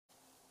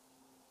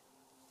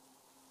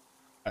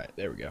All right,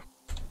 there we go.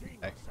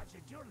 Okay.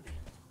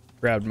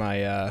 Grabbed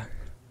my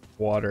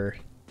water.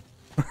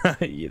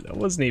 Yeah, that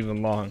wasn't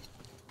even long.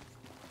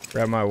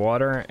 Grabbed my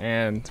water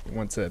and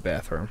went to the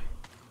bathroom.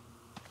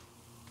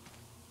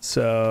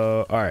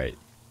 So, all right.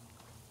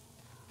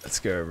 Let's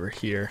go over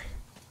here.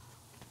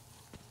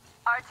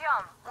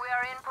 Artyom, we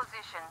are in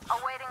position,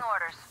 awaiting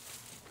orders.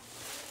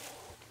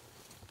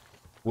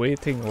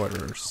 Waiting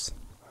orders.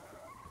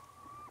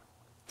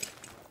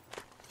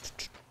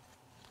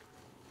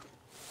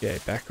 Okay,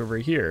 back over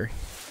here.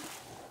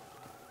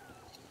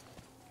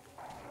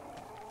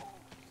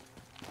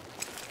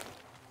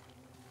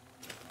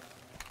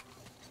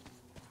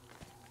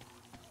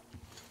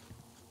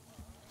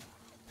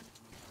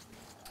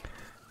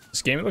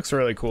 This game looks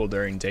really cool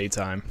during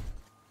daytime.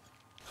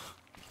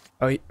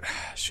 Oh,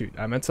 shoot,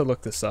 I meant to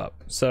look this up.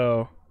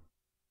 So,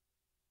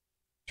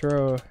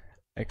 Metro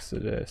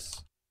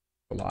Exodus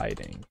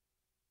gliding.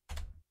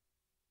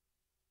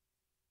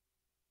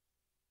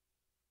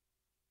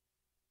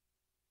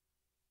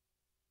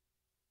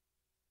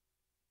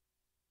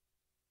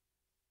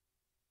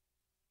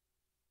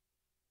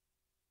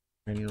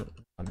 And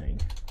running.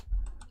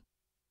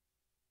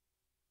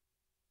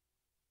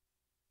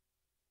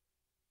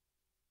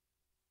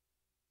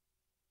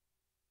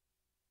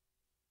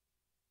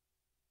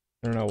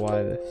 I don't know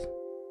why this.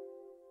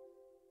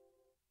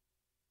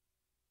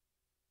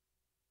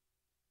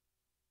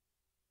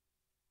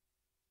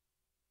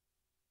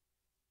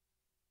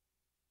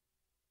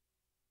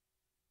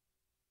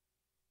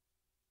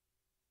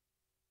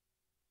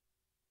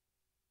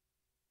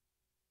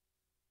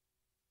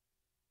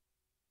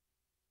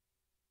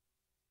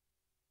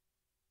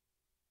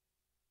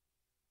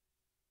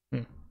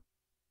 Hmm.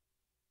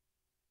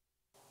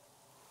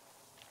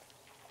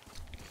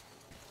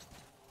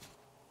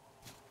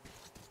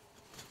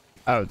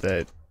 Oh,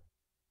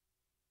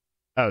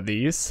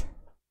 these?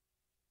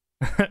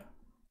 Because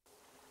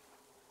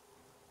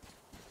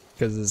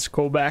it's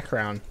cool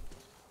background.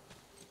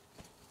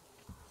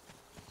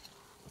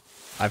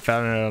 I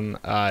found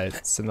it on,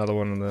 it's another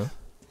one of the,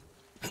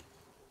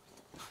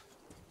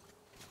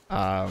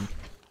 I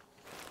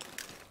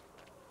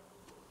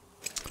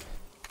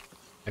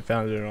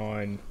found it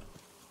on,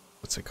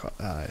 what's it called,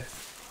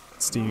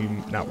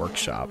 Steam, not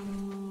Workshop.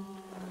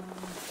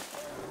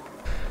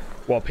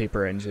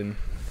 Wallpaper engine.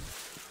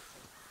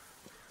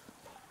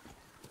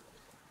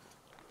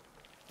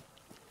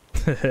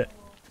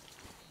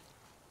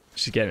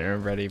 She's getting her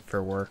ready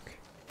for work.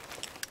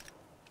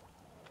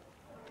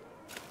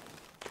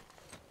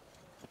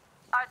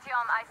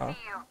 Artyom, I see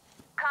you.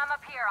 Come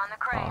up here on the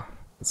crane. Aw,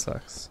 that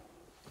sucks.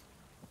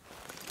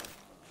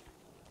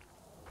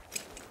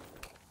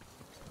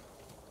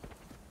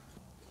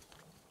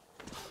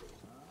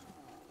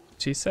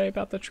 What'd she say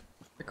about the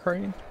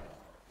crane?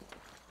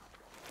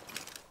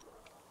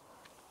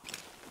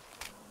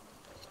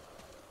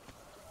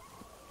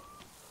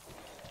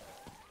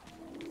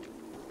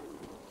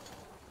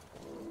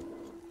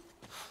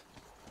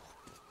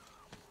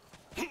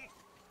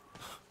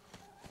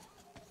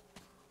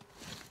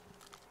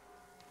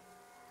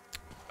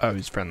 Oh,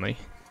 he's friendly.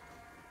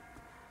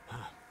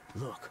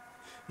 Look,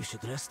 you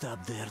should rest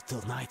up there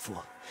till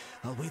nightfall.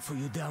 I'll wait for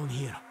you down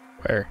here.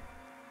 Where?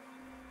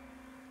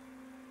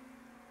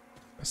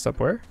 Rest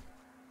up where?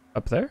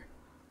 Up there?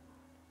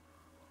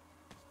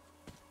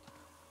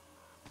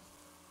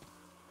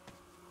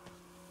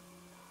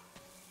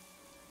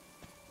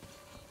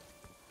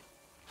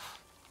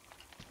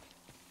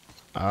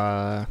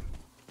 Okay.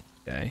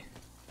 I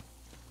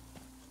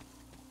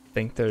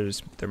think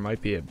there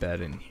might be a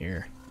bed in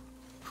here.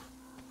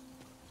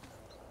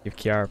 Give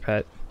Kiara a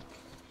pet.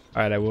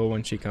 Alright, I will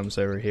when she comes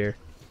over here.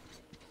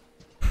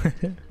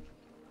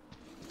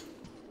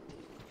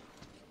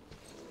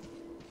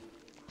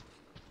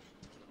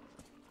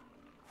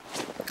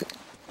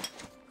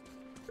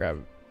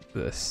 Grab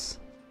this.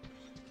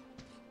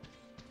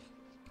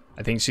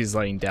 I think she's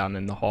laying down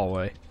in the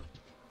hallway.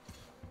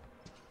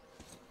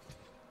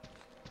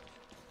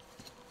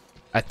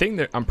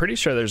 I'm pretty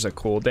sure there's a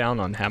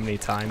cooldown on how many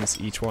times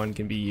each one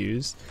can be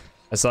used.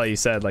 I saw you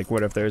said, like,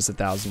 what if there's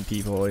 1,000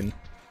 people in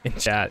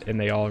chat and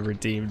they all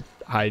redeemed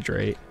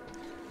hydrate?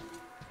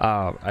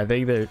 I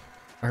think there,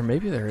 or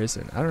maybe there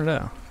isn't. I don't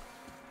know.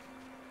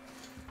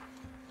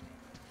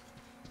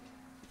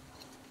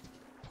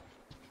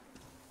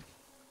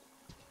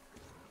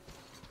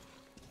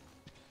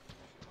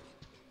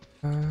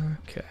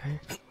 Okay.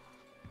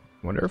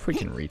 Wonder if we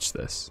can reach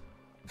this.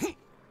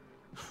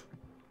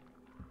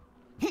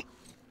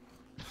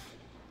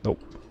 Nope.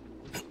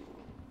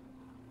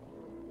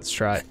 Let's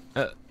try.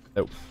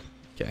 Nope.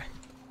 Okay.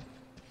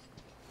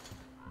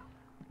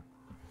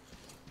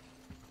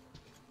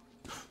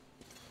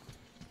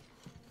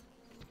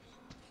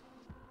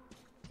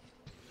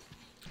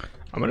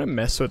 I'm gonna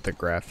mess with the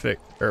graphic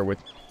or with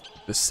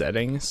the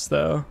settings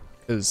though,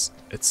 because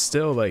it's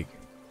still like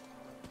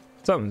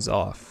something's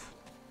off.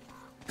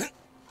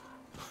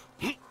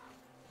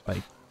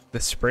 Like the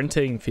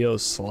sprinting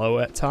feels slow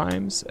at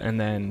times, and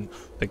then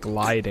the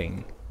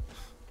gliding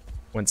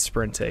when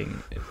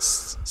sprinting,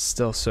 it's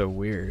still so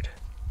weird.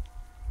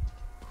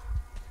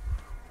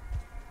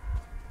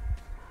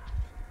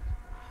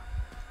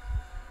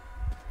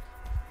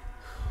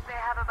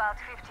 about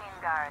 15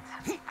 guards.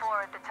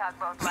 4 at the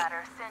tugboat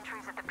ladder,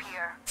 sentries at the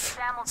pier.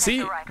 Sam will take See,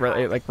 the right right,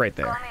 flank. like right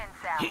there. Come in,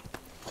 Sam.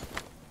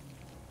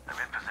 I'm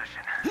in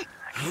position.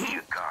 I can see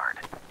a guard.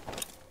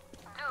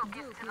 Duke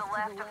is to the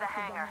left of the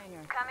hangar.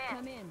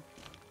 Come in.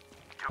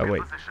 Oh, Duke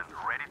wait. in position,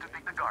 ready to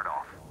pick the guard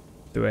off.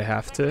 Do I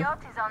have to? Idiot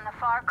is on the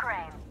far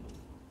crane.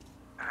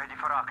 Ready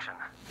for action.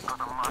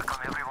 Got a mark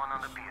on everyone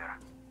on the pier.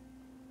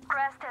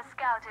 Crest has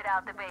scouted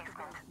out the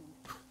basement.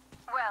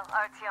 Well,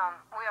 Artyom,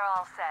 we're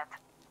all set.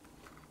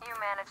 You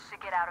managed to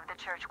get out of the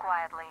church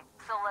quietly,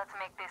 so let's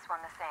make this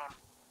one the same.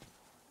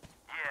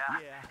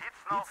 Yeah,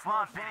 it's no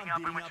fun beating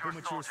up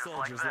immature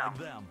soldiers like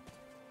them.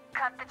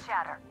 Cut the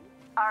chatter.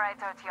 All right,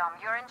 Artyom,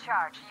 you're in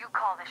charge. You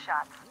call the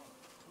shots.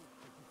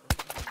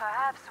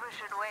 Perhaps we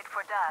should wait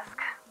for dusk.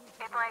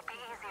 It might be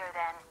easier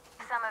then.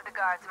 Some of the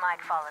guards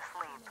might fall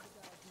asleep.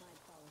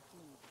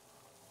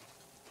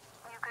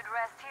 You could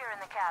rest here in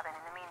the cabin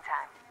in the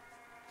meantime.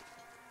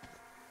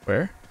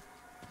 Where?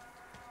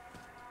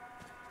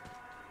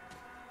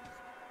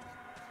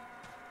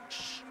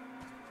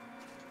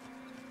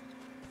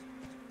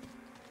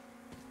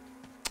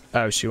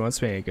 Oh, she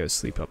wants me to go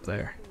sleep up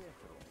there.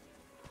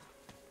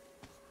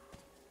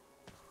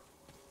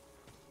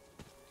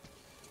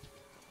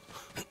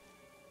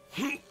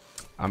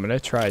 I'm gonna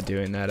try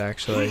doing that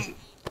actually.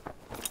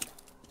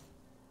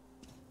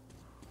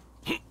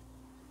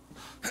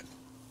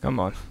 Come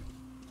on.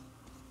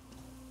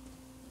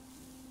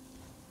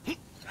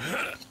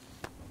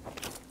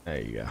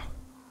 There you go.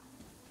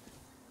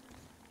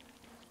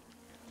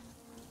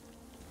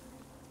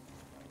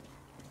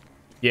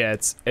 Yeah,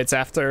 it's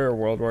after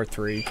World War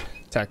III,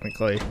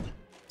 technically.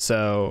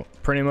 So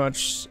pretty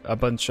much a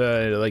bunch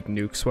of like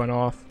nukes went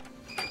off.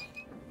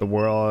 The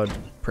world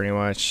pretty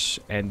much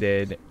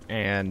ended,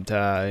 and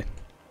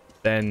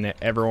then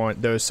everyone,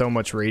 there was so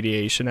much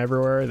radiation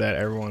everywhere that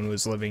everyone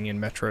was living in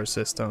metro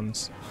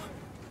systems.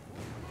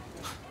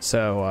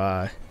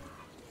 So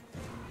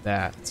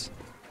that.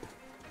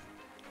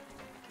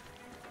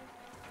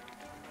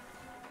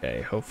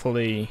 Okay,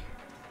 hopefully.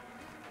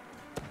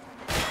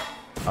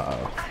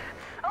 Uh-oh.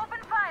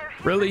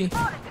 Really?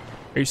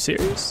 Are you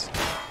serious?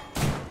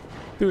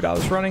 Dude, I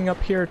was running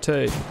up here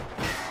to...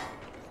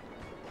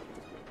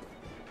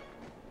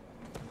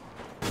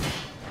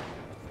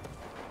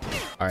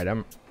 Alright,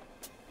 I'm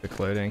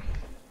quick-loading.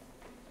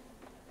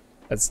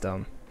 That's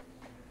dumb.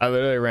 I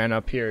literally ran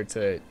up here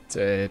to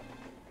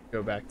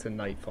go back to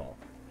Nightfall.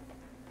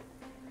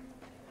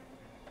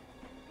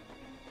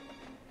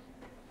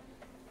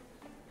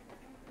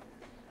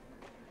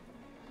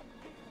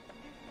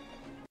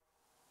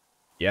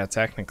 Yeah,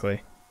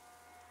 technically.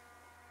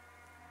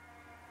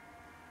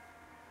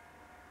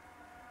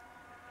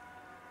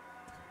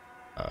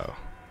 Oh.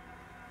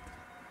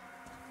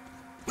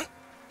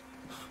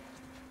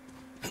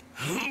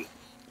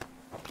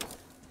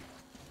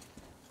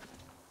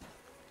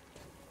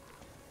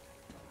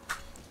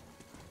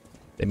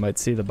 They might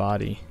see the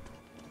body.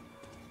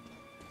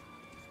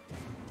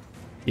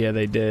 Yeah,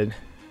 they did.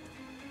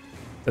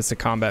 That's the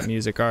combat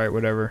music. All right,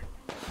 whatever.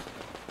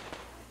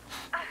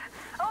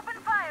 Open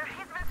fire.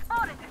 He's been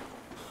spotted.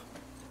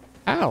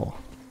 Ow.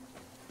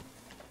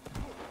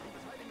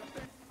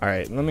 All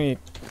right, let me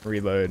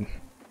reload.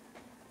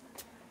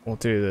 We'll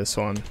do this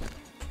one.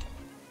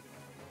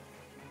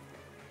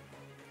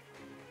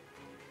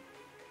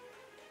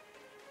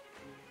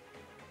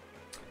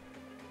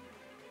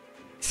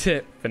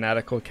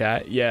 Fanatical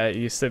cat. Yeah, it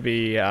used to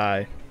be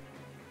my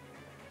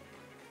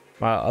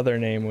other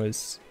name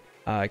was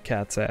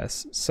cat's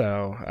ass,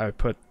 so I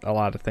put a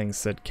lot of things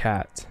that said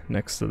cat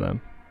next to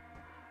them.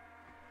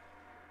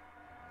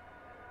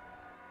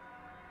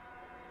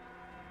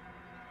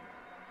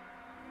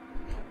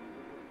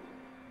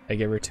 I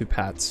gave her 2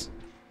 pats.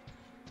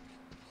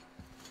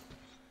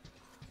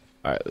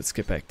 Alright, let's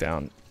get back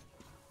down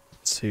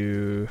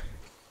to...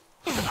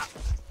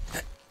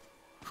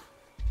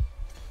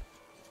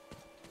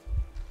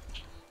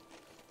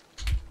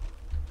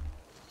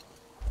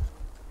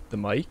 the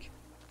mic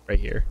right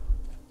here.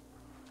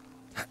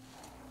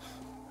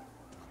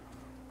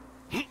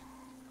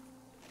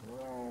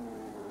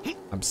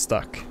 I'm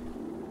stuck.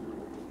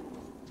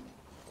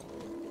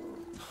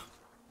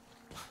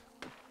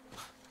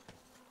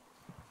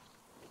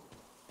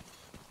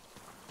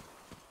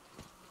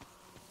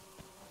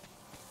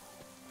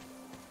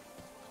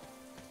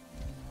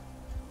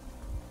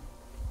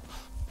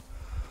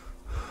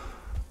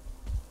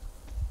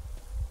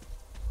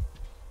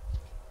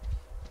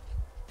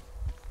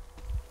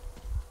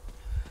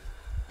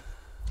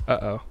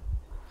 Uh-oh.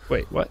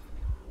 Wait, what?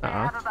 They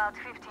have about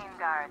 15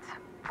 guards.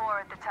 4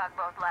 at the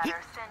tugboat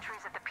ladder,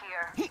 sentries at the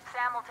pier.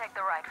 Sam will take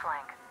the right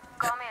flank.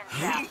 Come in,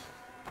 Sam.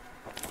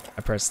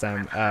 I pressed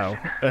them. Ow.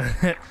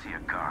 See a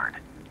guard.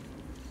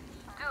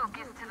 Duke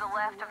is to the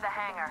left of the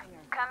hangar.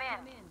 Come in.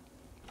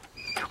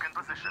 Duke in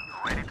position,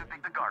 ready to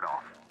pick the guard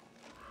off.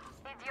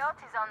 Idiot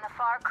is on the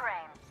far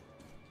crane.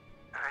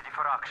 Ready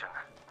for action.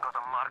 Got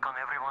a mark on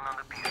everyone on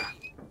the pier.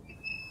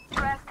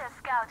 Crest has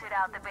scouted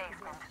out the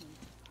basement.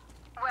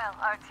 Well,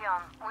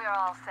 Artyom, we're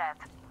all set.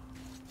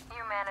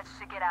 You managed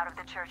to get out of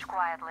the church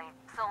quietly,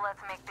 so let's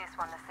make this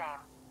one the same.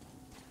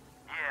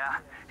 Yeah,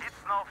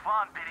 it's no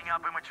fun beating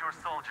up immature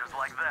soldiers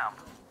like them.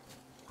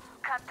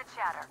 Cut the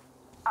chatter.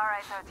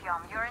 Alright,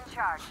 Artyom, you're in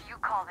charge. You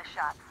call the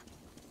shots.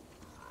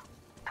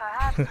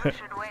 Perhaps we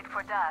should wait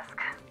for dusk.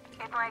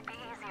 It might be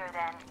easier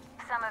then.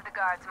 Some of the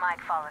guards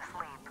might fall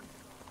asleep.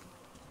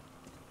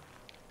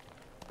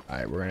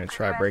 Alright, we're gonna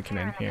try breaking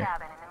in here.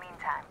 Cabin in the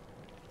meantime.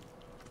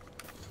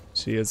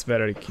 She is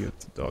very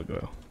cute,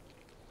 doggo.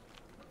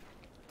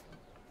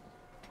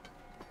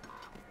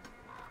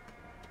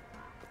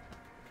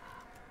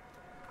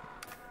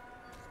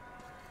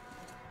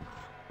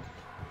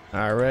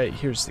 Alright,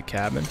 here's the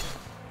cabin.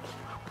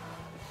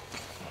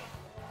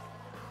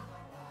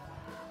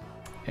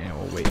 And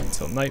we'll wait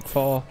until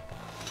nightfall.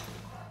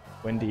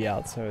 Windy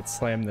out, so it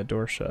slammed the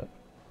door shut.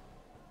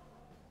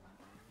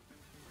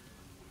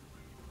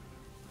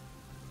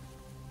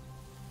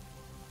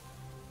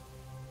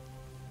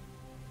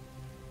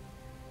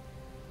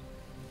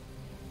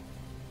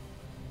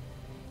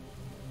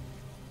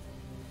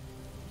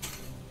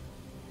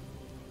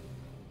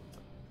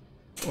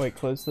 Wait,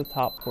 close the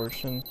top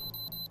portion.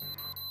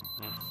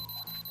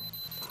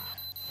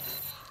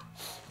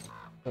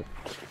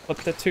 Put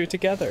the two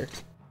together.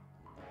 Stay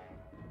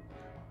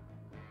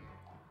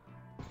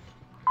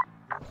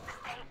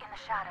in the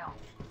shadow.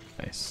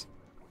 Nice.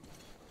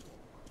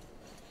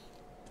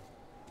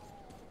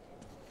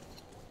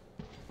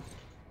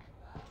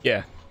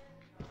 Yeah.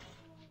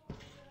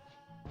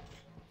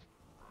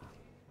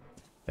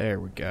 There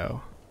we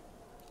go.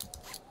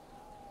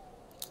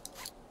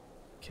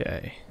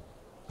 Okay.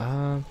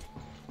 Trying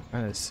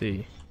to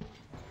see.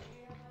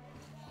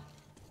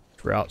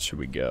 Which route should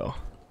we go?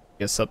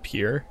 Guess up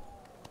here.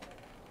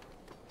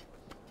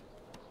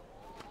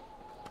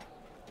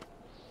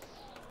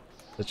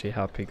 Such a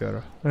happy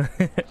girl.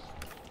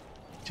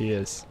 She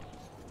is.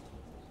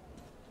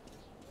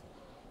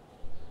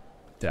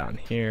 Down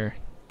here.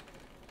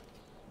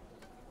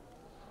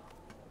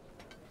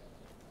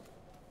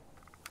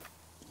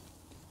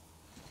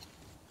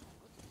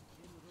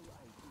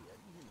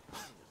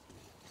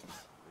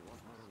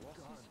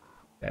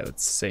 Yeah,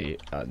 let's see.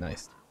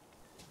 Nice.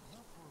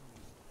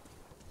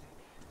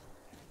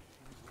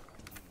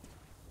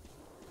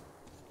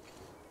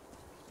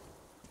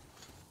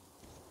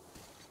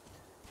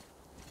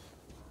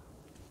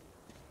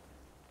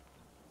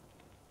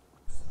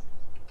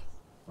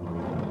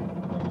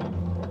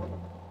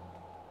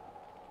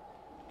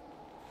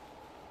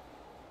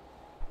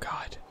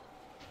 God.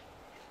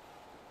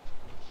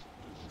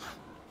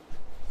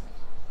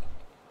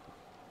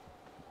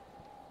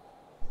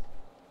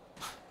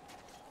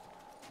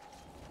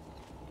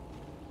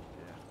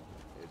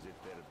 As if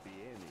there'd be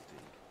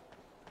anything.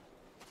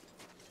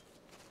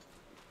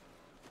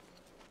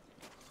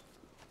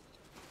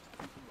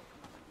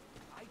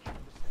 I can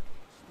understand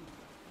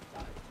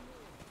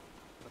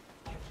but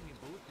catching a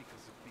bullet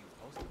because of being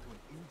posted to an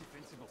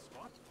indefensible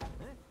spot?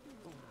 That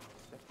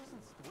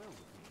doesn't swell with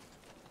me.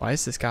 Why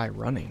is this guy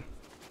running?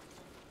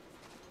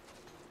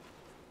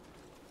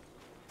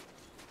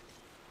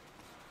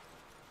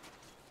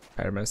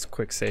 Alright, I'm gonna just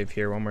quick save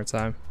here one more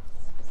time.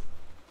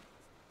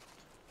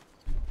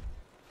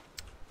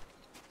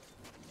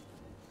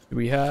 Do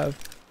we have?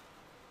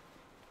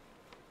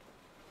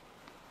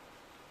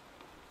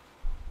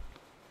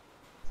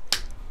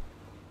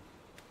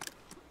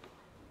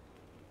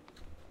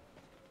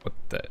 What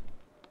the?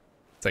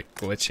 It's like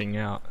glitching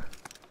out.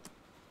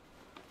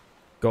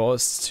 Goal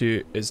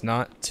is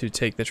not to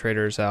take the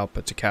traders out,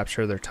 but to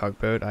capture their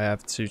tugboat. I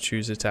have to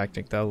choose a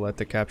tactic that will let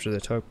them capture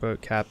the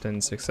tugboat.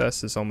 Captain's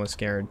success is almost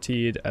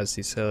guaranteed, as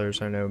these sailors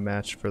are no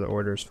match for the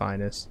Order's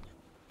finest.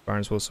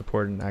 Barnes will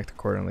support and act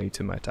accordingly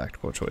to my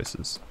tactical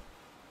choices.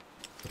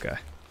 Okay.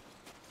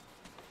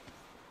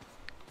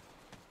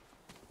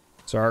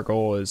 So our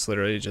goal is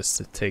literally just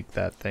to take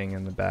that thing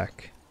in the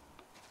back.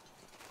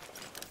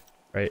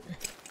 Right?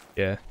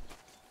 Yeah.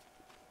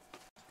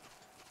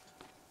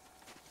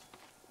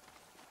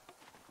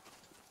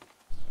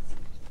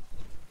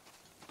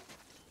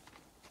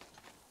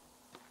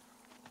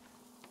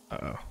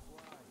 Uh-oh.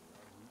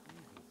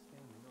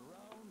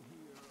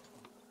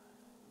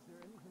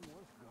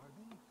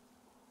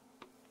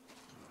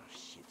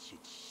 Shit.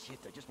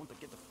 I just want to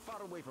get as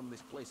far away from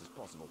this place as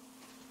possible.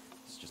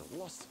 It's just a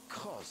lost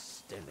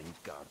cause standing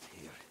guard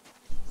here.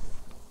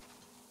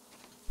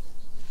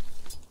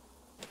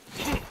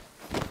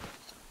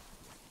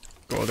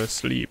 Go to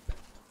sleep.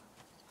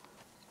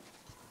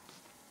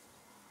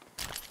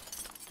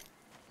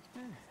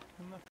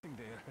 Nothing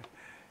there.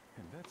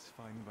 And that's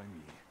fine by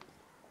me.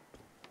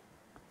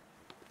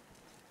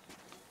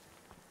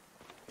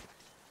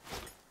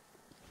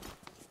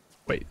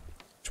 Wait,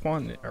 which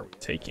one are we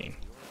taking?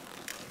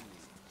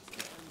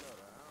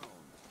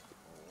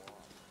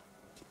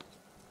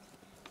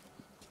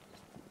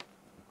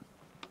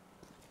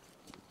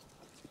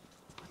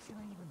 What can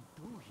I even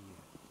do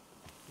here?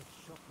 Get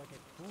shot like a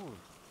fool.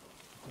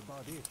 That's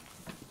about it.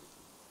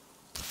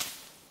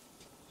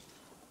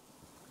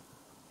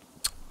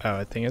 Oh,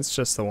 I think it's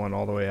just the one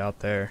all the way out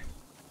there.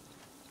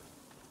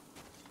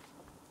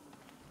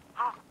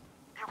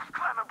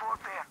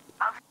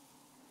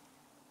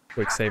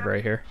 Quick save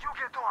right here. You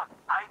get on.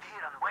 Hide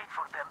here and wait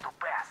for them to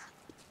pass.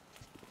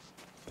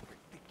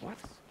 What?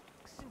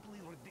 Simply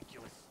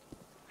ridiculous.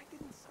 I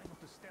didn't sign up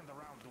to stand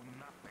around doing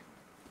nothing.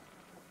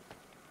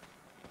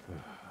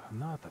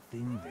 Not a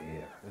thing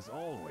there, as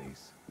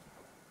always.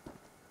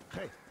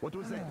 Hey, what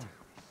was that?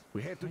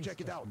 We have to check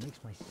it out. Makes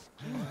my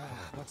skin.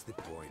 What's the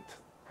point?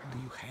 Do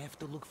you have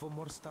to look for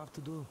more stuff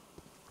to do?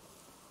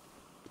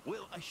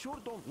 Well, I sure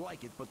don't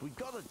like it, but we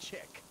gotta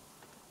check.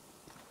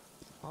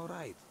 All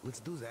right, let's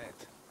do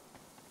that.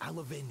 I'll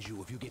avenge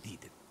you if you get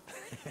eaten.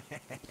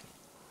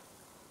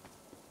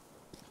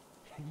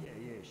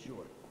 Yeah,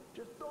 sure.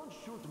 Just don't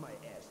shoot my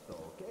ass,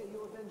 though, okay,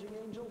 you avenging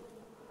angel?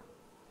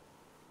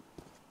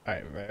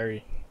 Alright,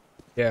 very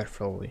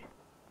carefully.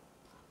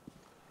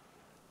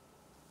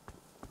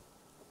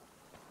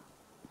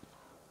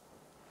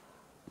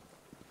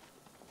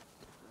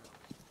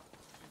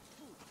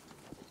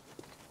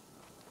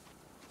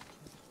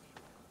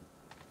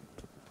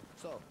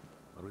 So,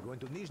 are we going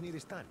to Nizhny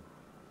this time?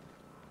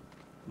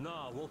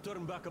 Nah, we'll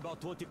turn back about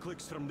 20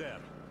 clicks from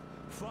there.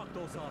 Fuck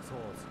those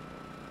assholes.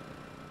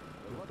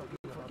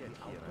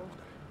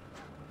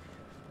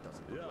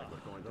 Yeah,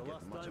 the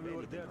last time we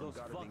were there, those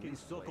fucking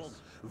so-called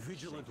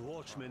vigilant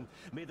watchmen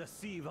made a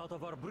sieve out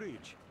of our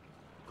bridge.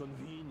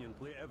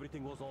 Conveniently,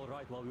 everything was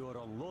alright while we were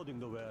unloading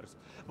the wares,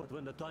 but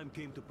when the time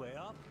came to pay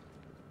up...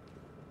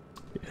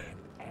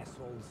 Damn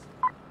assholes.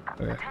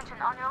 Okay. Attention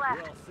on your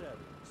left. Well said.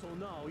 So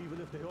now, even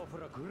if they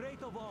offer a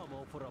crate of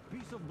ammo for a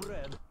piece of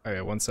bread...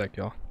 Alright, one sec,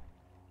 y'all.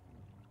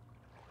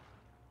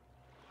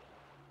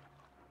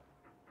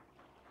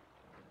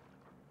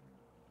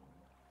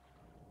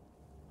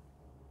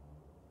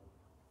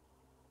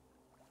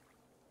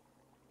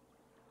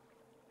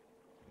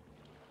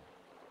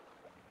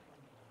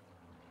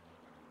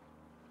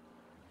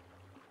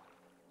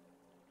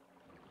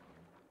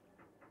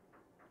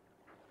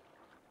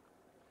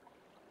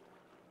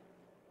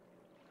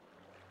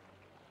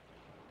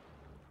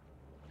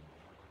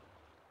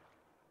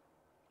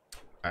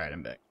 Alright,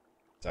 I'm back.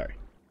 Sorry.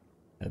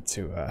 Had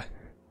to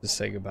just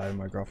say goodbye to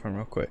my girlfriend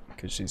real quick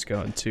because she's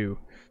going to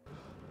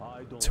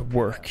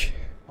work.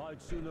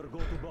 I'd sooner go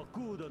to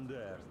Baku than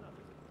there.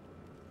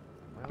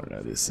 I don't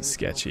know, this is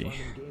sketchy.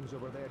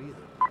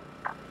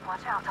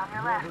 Watch out on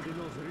your left. Nobody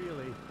knows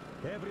really.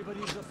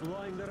 Everybody's just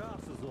lying their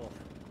asses off.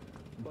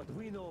 But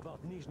we know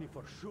about Nizhny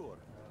for sure.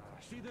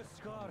 See this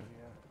scar?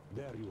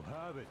 There you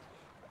have it.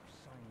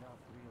 Sign up,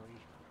 really.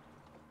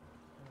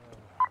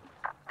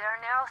 There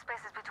are narrow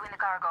spaces between the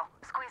cargo.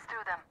 Squeeze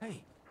through them.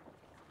 Hey,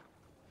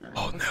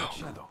 Oh no.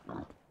 Shadow.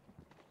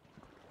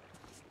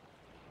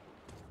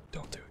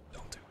 Don't do it,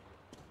 don't do it.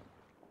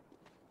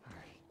 I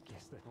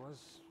guess that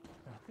was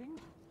nothing.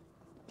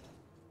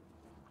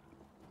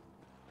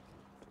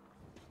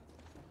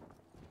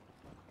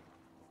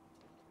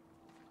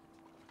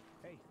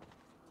 Hey,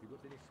 you got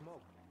any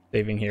smoke?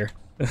 Saving here.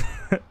 Nope.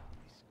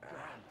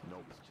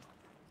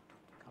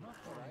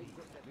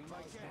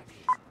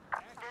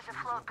 There's a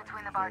float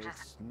between the barges.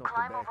 It's not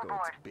Climb tobacco,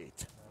 overboard. it's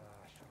bait.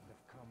 Shouldn't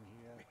have come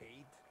here.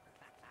 Bait?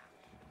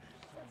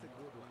 That's a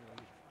good one.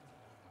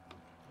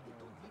 They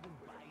don't even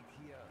bite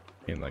here.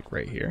 In like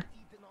right here.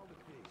 Eating all the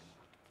fish.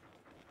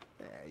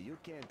 You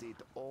can't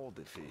eat all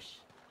the fish.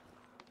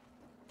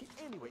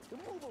 Anyway,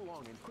 move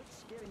along and quit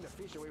scaring the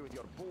fish away with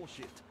your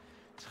bullshit.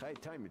 It's high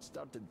time it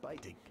started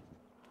biting.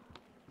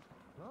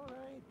 All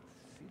right,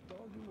 eat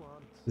all you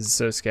want. This is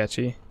so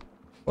sketchy.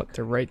 What,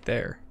 they're right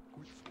there.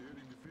 Quit scaring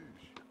the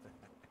fish.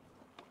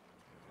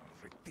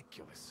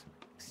 Ridiculous.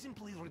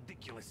 Simply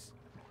ridiculous.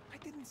 I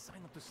didn't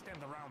sign up to stand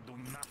around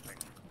doing nothing.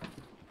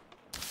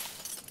 Just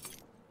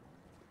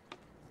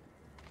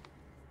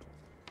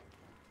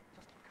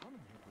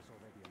coming here was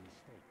already a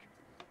mistake.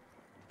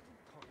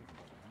 Talking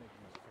about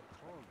making us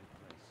patrol the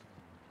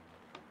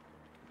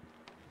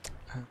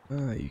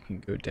place. You can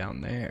go down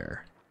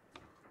there.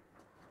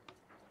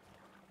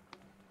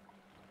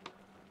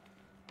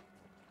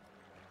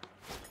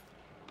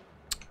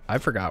 I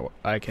forgot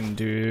I can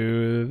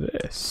do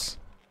this.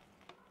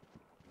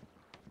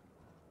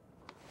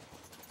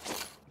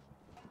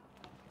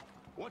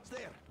 What's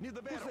there? Near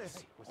the barrels.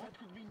 Hey, what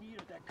could be near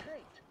that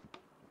crate?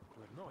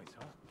 Weird noise,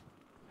 huh?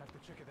 Have to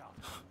check it out.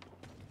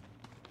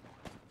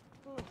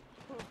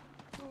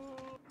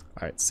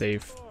 Alright,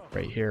 save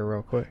right here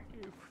real quick.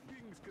 If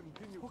things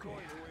continue going the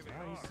way they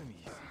nice and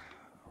easy.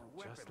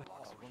 Just like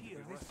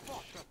here, this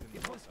spot.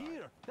 It was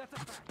here. That's a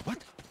fact.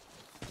 What?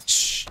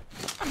 Shh!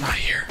 I'm not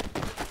here.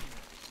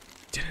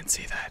 Didn't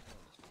see that.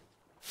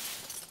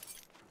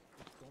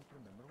 Don't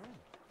remember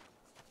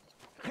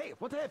when. Hey,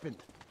 what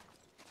happened?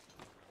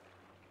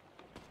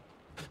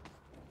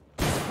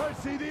 I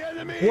see the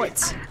enemy!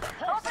 What?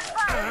 Open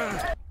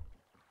fire!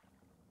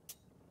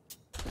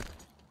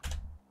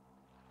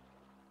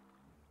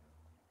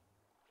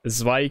 This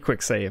is why you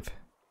quick save.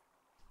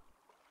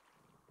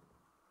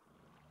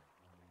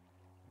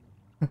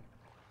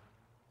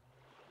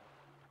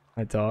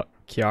 I thought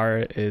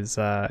Kiara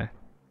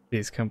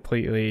is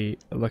completely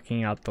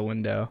looking out the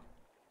window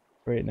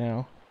right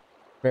now.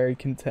 Very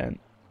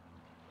content.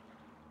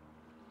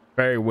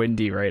 Very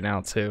windy right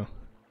now too.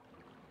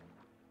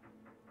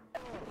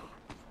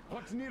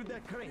 What's near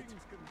that crate?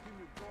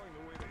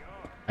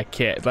 I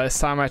can't.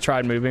 Last time I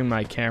tried moving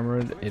my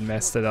camera, it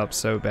messed it up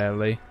so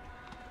badly.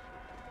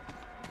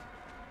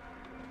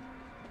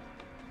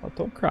 Oh,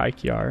 don't cry,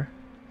 Kiara.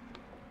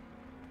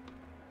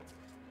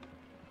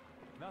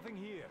 Nothing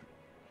here.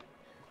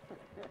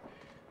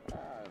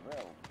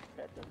 Well,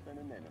 better than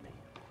an enemy.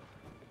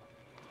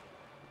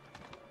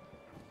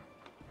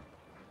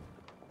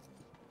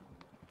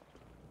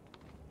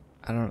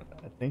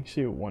 I think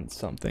she wants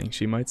something.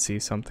 She might see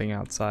something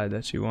outside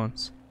that she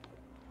wants.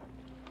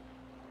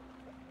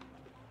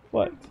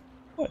 What?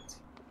 What?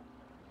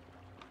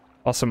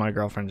 Also, my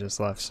girlfriend just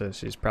left, so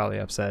she's probably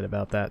upset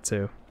about that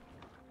too.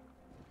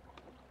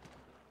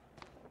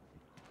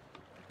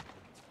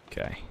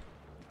 Okay.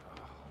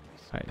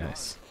 Alright,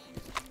 nice.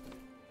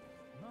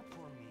 Not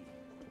for me.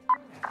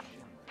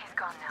 He's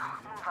gone now.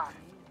 Move on.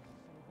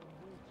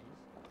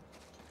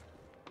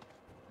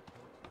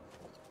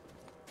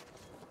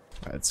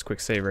 Alright, let's quick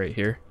save right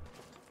here.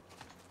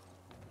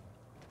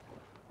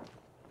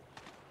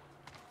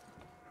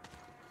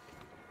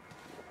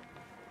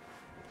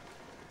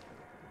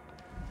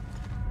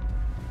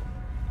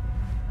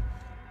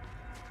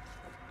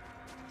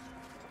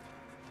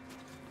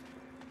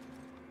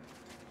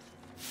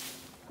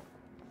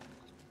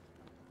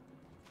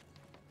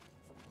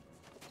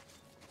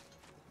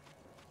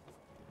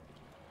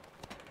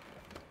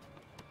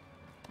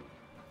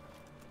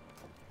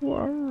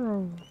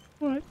 Whoa,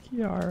 what,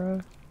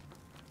 Kiara?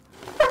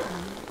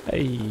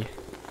 Hey.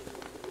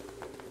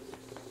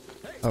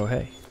 Oh,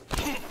 hey.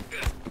 I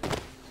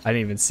didn't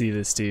even see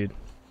this dude.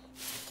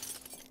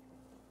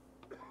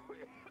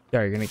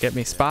 Yeah, you're gonna get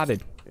me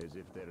spotted. As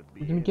if there'd be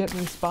You're gonna get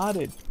me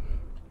spotted.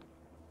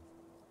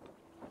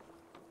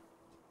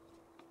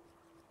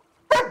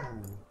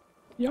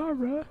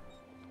 Yara.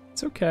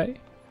 It's okay.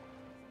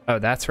 Oh,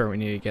 that's where we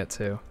need to get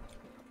to.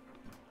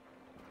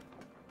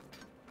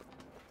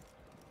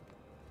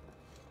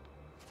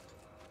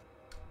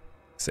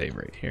 Save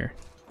right here.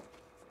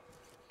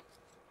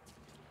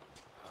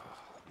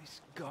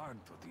 This guard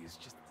duty is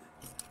just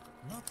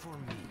not for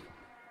me.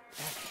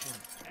 Action.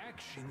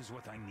 Action is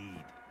what I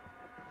need.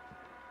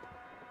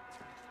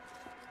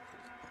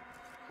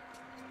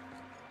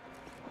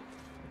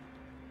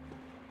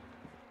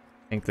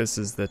 I think this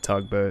is the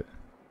tugboat.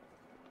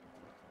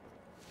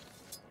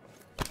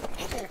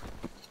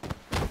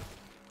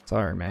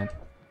 Sorry, man.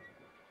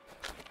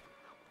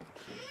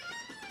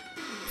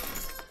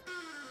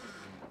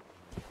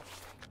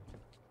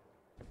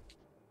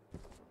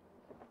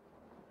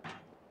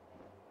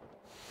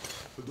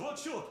 Don't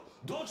shoot!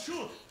 Don't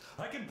shoot!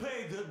 I can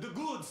pay the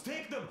goods.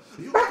 Take them.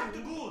 You take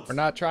the goods. We're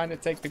not trying to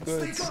take the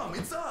Stay goods. calm,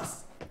 it's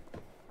us.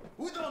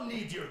 We don't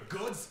need your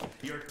goods.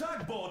 Your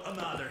tugboat, on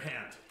the other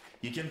hand.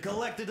 You can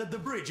collect it at the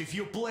bridge if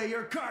you play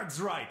your cards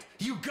right.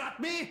 You got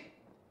me?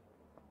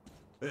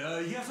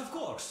 Yes, of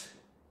course.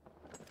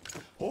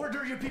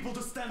 Order your people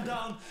to stand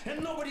down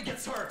and nobody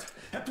gets hurt.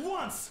 At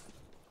once!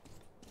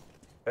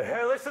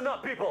 Hey, listen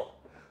up, people.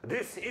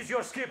 This is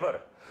your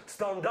skipper.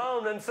 Stand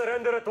down and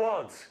surrender at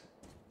once.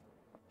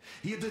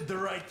 You did the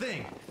right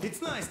thing.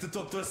 It's nice to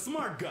talk to a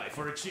smart guy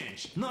for a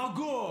change. Now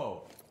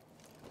go!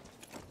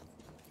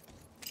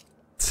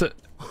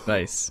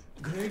 Nice.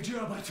 Great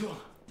job, Artyom.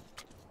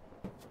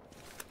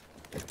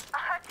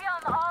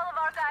 Artyom, all of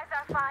our guys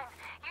are fine.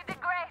 You did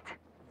great.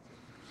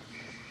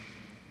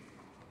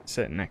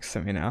 Sitting next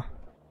to me now.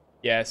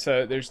 Yeah,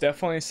 so there's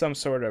definitely some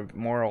sort of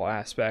moral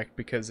aspect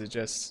because it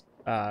just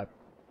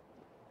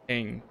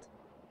pinged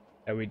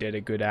that we did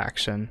a good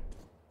action.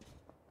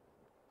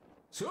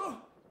 So,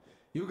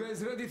 you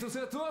guys ready to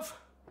set off?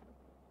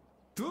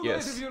 Too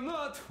Yes. late if you're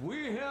not.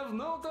 We have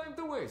no time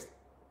to waste.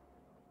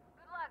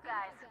 Good luck,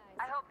 guys.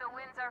 I hope the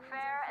winds are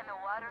fair and the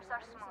waters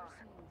are smooth.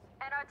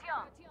 And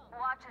Artyom,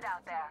 watch it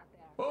out there.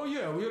 Oh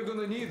yeah, we're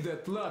gonna need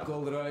that luck,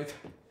 all right.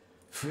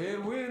 Fair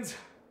winds.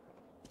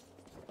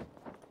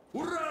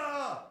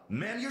 Hurrah!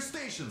 Man your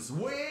stations,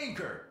 weigh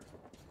anchor!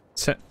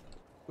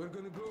 We're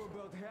gonna go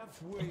about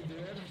halfway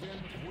there,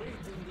 then wait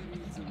in the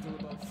reeds until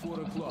about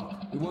 4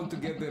 o'clock. We want to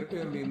get there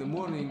early in the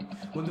morning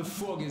when the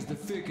fog is the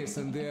thickest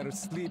and they're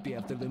sleepy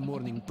after the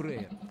morning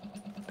prayer.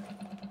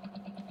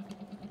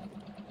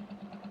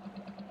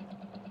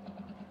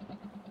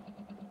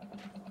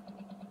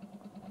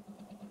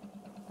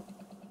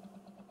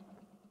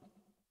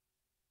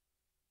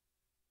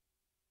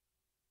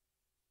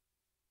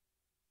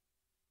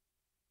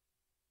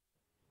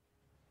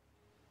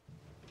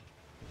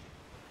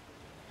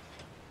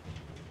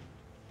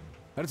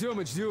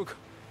 Artyom, it's Duke.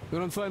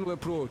 We're on final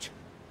approach.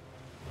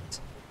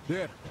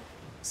 There.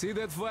 See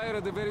that fire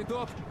at the very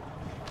top?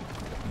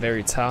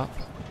 Very top.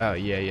 Oh,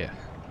 yeah, yeah.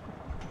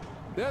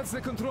 That's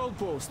the control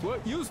post.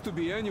 What used to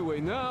be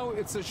anyway. Now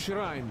it's a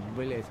shrine.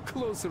 Блять,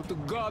 closer to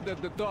God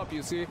at the top,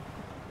 you see?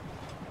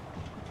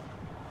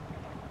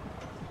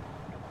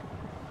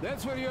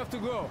 That's where you have to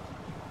go.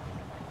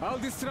 I'll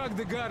distract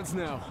the guards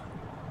now.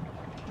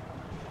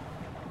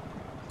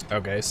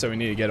 Okay, so we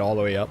need to get all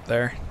the way up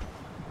there.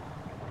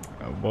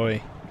 Oh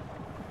boy.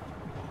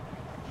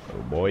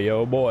 Oh boy,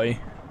 oh boy.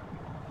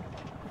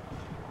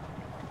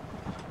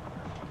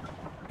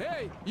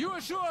 Hey, you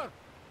ashore!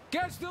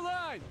 Catch the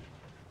line!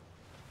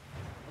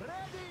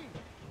 Ready!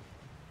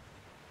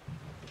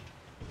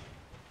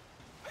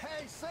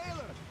 Hey,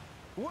 sailor!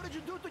 What did you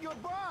do to your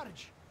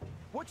barge?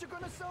 What you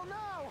gonna sell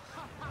now?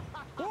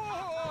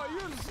 Oh,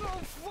 you're so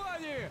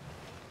funny!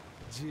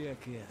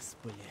 Jackass,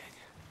 блядь.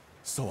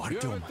 So You have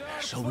Artyom, a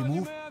dark shall we funny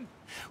move? man?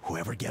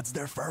 Whoever gets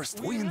there first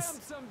We have wins.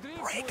 some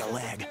drinks Break for a you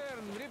leg. there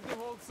and rip the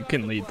whole You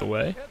can side lead the apart.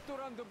 way. Have to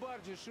run the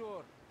barge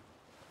ashore.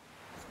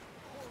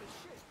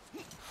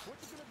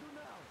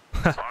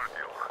 Artyom,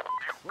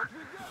 Duke,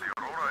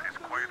 the Aurora is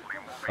quietly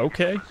moving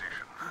Okay. into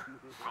position.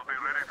 We'll be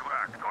ready to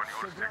act on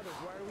your signal.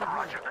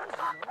 Roger that,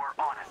 sir. We're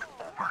on it.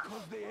 Over.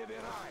 Because they have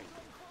arrived.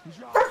 Just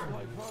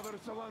like Father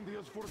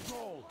Salandius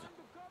foretold.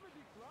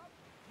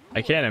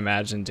 I can't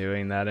imagine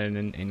doing that in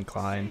an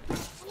incline.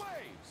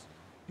 Slaves!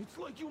 It's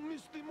like you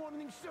missed the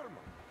morning sermon.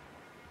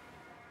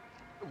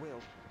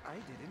 Well, I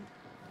didn't.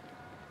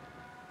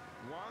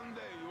 One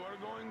day you are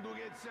going to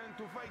get sent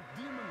to fight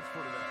demons for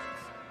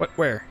that. What?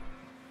 Where?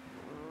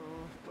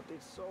 But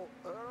it's so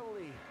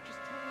early. Just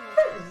tell me what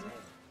to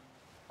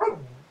say.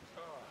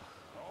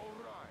 All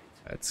right.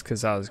 That's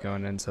because I was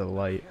going into the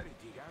light.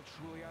 Heretic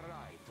actually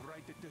arrived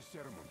right at the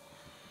sermon.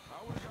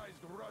 Our guys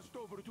rushed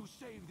over to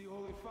save the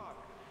Holy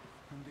Father.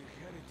 And the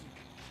heretic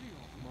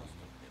killed most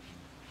of them.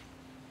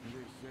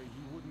 They say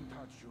he wouldn't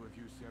touch you if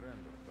you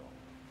surrendered, though.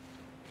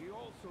 He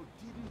also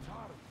didn't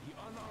harm the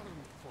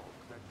unarmed folk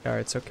that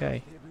Alright, it's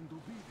okay, happened to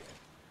be there.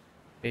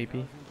 baby.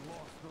 Hasn't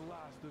lost the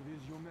last of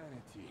his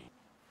humanity.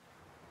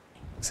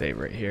 Save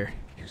right here.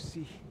 You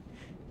see,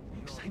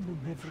 Simon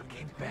never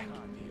came back.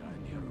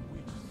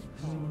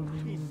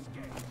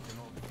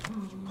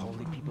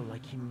 Holy people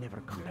like him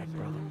never come back,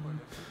 brother.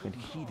 And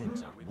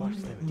heathens are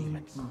worse than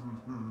demons.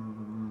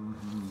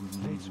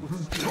 Let's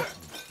withstand.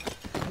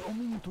 I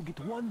only need to get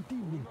one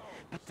demon,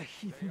 but the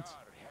heathens...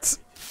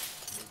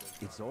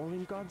 It's all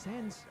in God's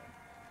hands.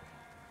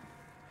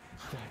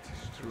 That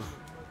is true.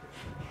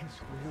 His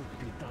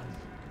will be done.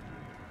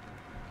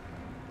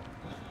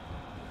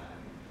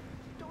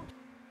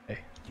 Okay,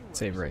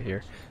 save right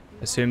here.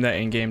 Assume that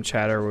in-game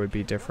chatter would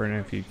be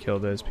different if you kill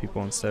those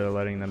people instead of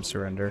letting them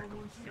surrender.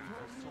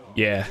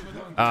 Yeah.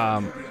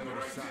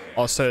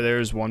 Also,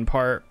 there's one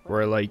part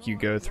where like you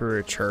go through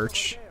a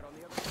church,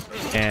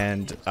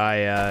 and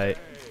I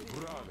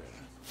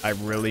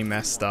really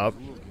messed up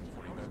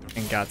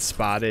and got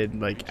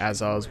spotted like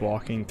as I was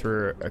walking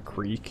through a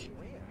creek,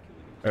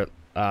 or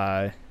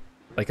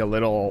like a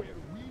little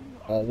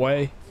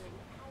hallway.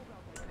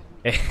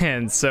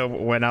 And so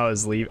when I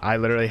was leaving, I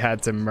literally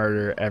had to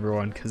murder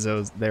everyone because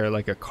they're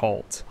like a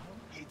cult.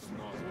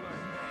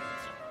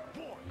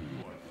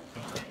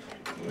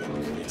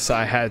 So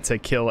I had to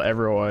kill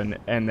everyone,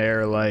 and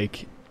they're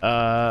like,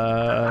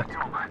 I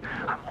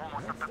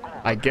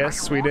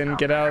guess we didn't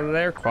get out of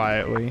there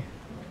quietly.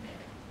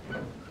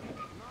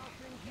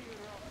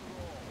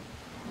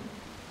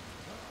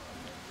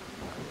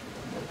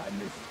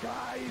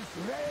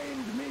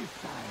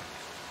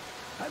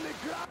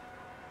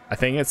 I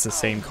think it's the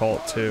same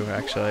cult too,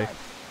 actually.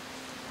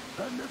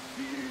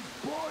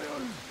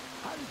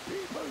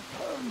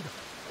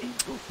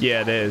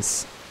 Yeah, it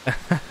is.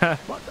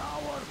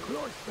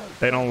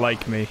 They don't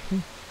like me.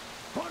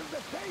 For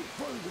the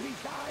faithful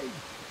reside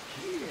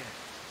here,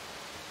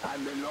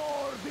 and the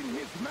Lord in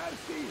his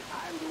mercy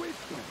and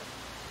wisdom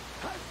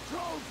has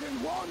chosen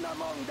one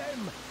among them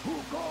who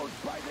goes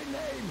by the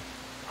name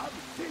of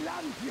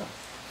Silantius.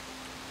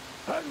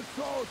 And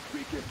so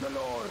speaketh the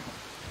Lord,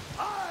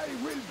 I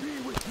will be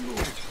with you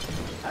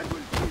and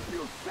will keep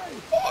you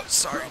safe. Oh, I'm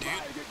sorry,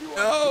 dude.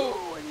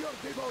 No. In your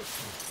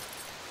devotion,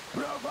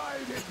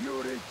 provided you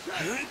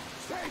reject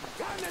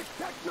satanic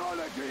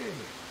technology.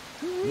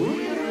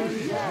 We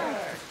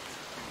reject.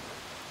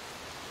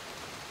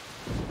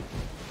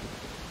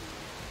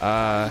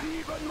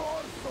 Even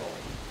more so,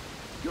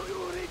 do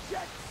you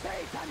reject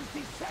Satan's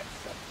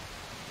deception?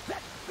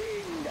 That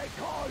thing they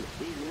call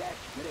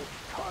electric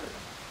current.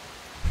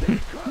 The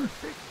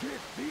cursed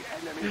gift the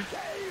enemy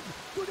gave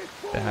to the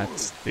fools. That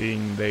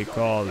thing they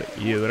call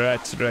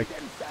electric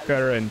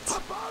current.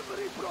 Above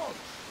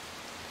reproach,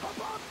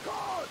 above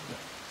God,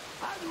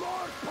 and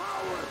more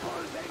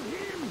powerful than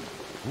him.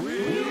 We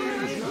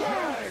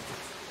reject.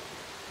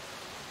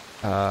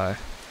 Amen,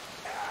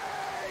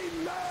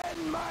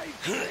 my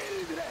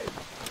children.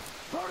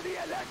 For the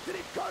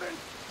electric current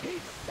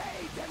is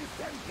Satan's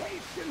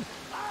temptation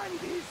and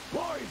his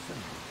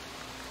poison.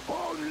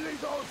 Only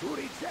those who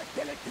reject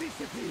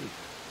electricity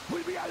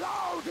will be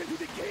allowed into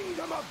the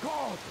kingdom of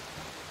God.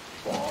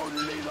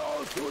 Only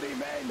those who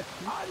remain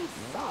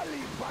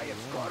unsullied by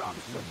its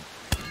corruption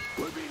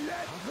will be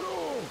let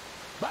through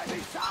by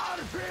the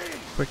Sarfi.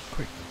 Quick,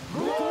 quick.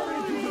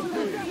 Glory to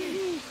the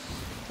King.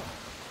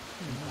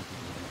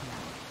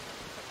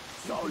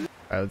 So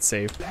I would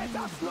save. let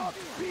us not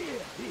fear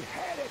the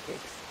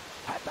heretics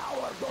at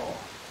our door.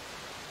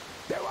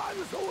 The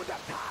ones who would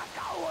attack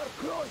our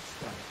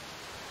cloister.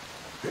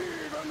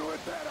 Even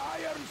with their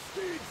iron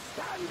steeds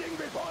standing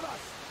before us.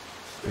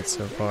 Good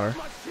so stinking far. of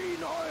machine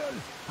oil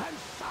and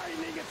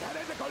shining its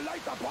heretical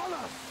light upon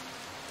us.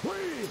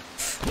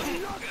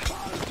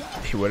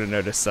 He would have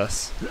noticed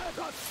us. Let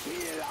us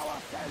feel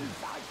ourselves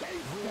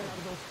against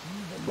them.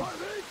 For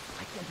this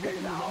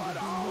is our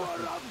hour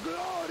of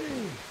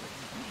glory.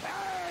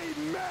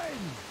 Amen.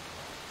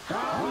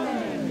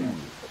 Amen.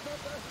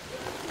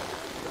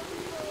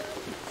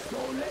 So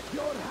let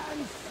your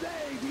hands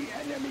slay the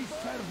enemy's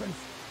servants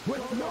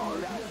with no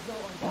rest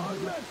or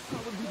mercy.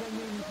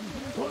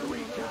 For we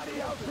carry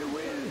out the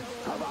will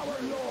of our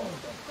Lord.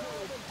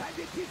 And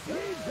it is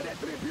his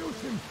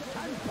retribution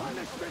and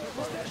punishment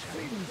for their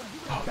sins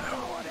that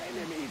our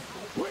enemies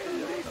will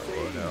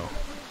receive.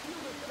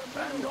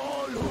 And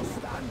all who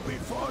stand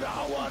before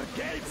our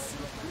gates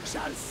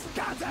shall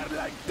scatter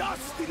like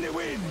dust in the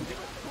wind.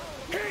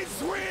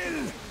 His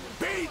will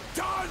be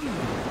done!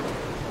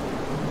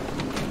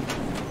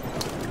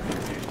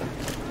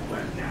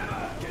 We'll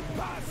never get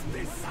past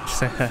this.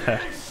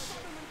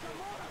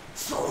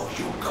 So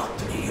you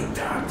got me, you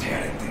damned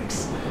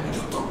heretics.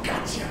 You took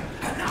Katya,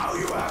 and now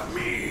you have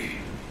me.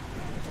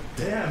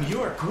 Damn,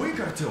 you are quick,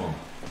 Artyom.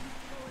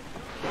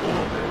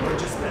 We're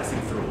just passing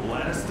through.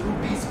 Let us through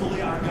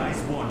peacefully. Our guys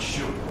won't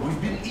shoot.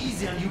 We've been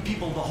easy on you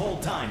people the whole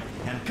time,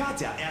 and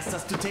Katya asked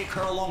us to take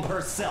her along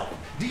herself.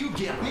 Do you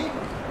get me?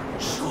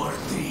 Sure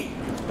thing.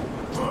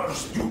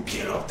 First you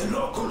kill off the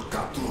local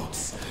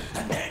cutthroats,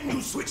 and then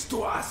you switch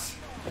to us.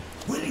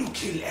 Will you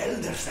kill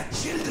elders and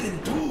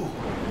children too?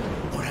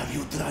 Or have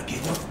you drunk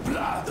enough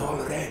blood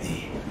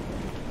already?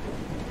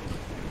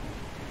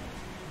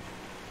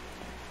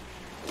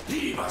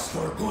 Leave us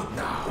for good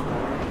now.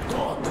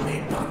 God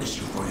may punish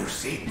you for your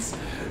sins,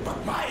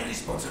 but my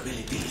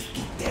responsibility is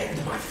to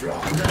tend my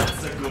flock.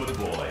 That's a good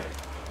boy.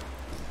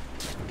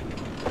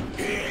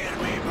 Hear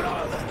me,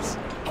 brothers.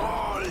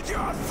 Hold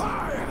your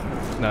fire.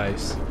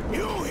 Nice.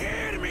 You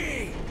hear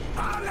me?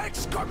 I'll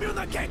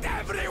excommunicate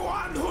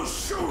everyone who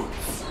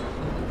shoots.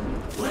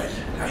 Well,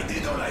 I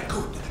did all I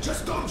could.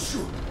 Just don't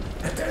shoot.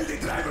 And tell the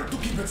driver to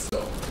keep it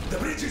slow. The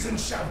bridge is in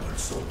shambles,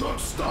 so don't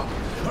stop,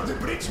 or the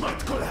bridge might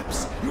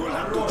collapse. You will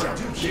have Aurora,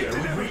 to jump here.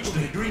 into We've the reached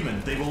an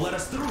agreement. They will let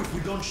us through if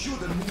we don't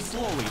shoot and move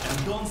slowly.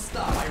 And don't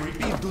stop. I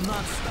repeat, do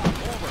not stop.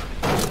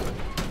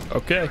 Over.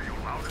 Okay.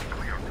 Loud and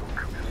clear, Duke.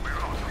 We're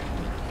awesome.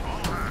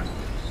 All hands,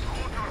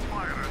 hold your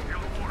fire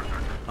until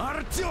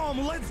ordered. Artyom,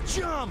 let's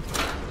jump!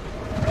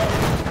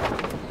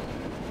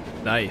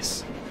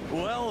 Nice.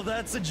 Well,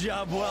 that's a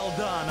job well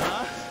done,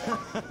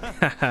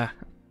 huh?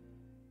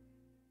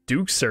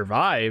 Duke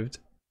survived.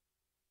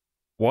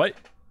 What?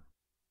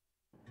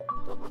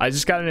 I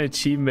just got an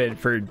achievement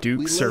for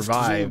Duke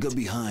survived. Volga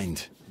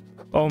behind.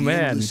 Oh The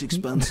man. endless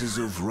expanses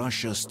of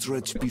Russia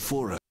stretch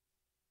before us.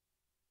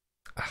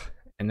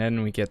 And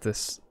then we get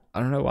this. I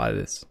don't know why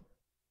this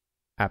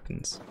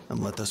happens.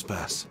 And let us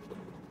pass.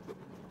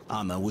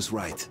 Anna was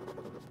right.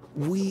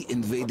 We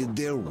invaded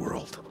their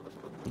world.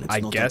 And it's I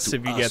not guess up to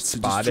if you us get to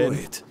spotted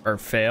destroy it. or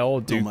fail, No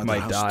Duke matter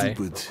might how die.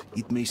 stupid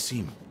it may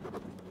seem.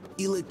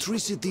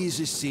 Electricity is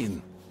a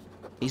sin.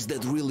 Is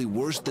that really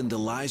worse than the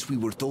lies we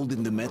were told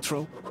in the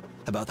metro?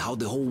 About how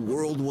the whole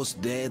world was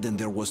dead and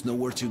there was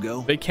nowhere to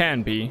go? They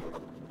can be.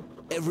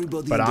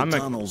 Everybody But in the I'm a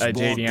tunnels bought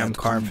JDM that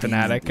car convenient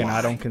fanatic and I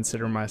lie. don't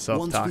consider myself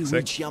Once we toxic.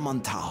 reach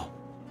Yamantau,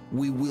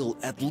 we will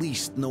at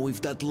least know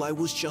if that lie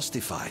was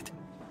justified.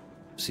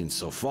 Since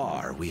so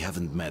far, we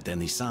haven't met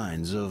any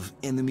signs of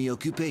enemy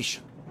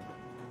occupation.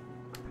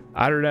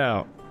 I don't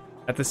know.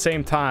 At the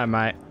same time,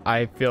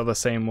 I feel the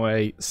same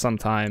way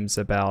sometimes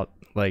about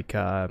like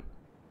I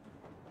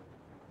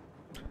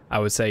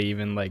would say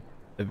even like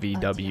the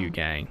VW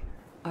gang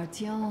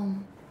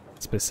Artyom,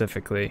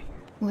 specifically.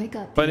 wake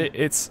up. But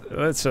it's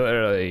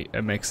literally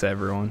a mix of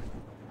everyone.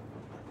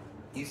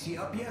 Is he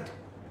up yet?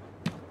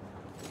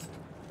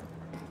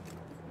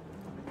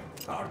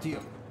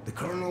 Artyom, the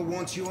colonel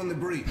wants you on the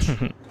bridge.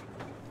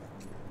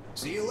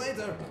 See you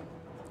later.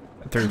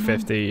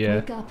 350, yeah.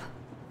 Wake up.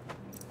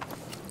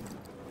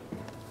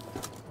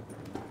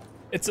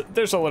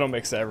 There's a little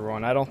mix of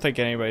everyone. I don't think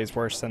anybody's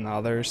worse than the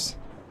others.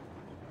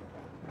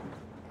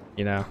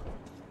 You know,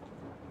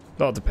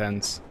 it all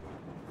depends.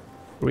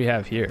 What do we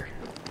have here?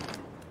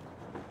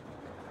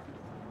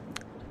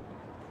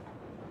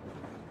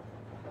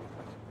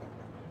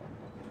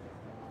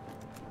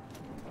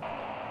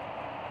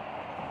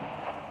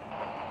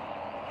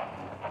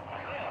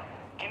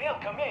 Kenel,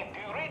 come in. Do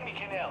you read me,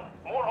 Kenel?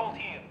 Morehold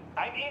here.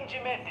 I'm in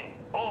Gemete.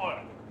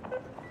 Over.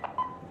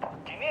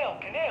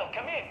 Kenel,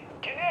 come in.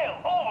 Kenel,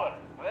 over.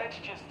 That's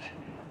just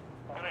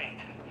great.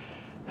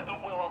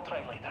 Well, I'll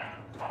try later.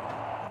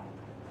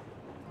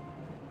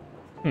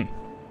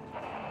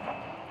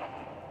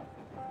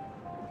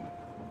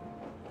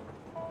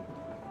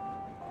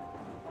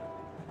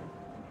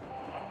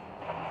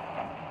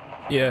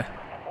 Yeah.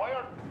 Why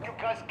are you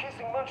guys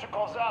kissing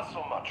Menchikov's ass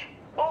so much?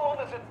 How long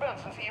has it been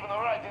since he even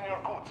arrived in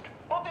Irkutsk?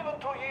 Not even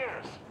 2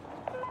 years.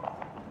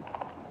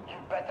 You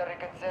better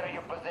reconsider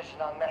your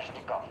position on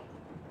Meshnikov.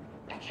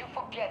 Did you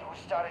forget who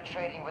started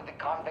trading with the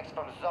convicts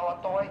from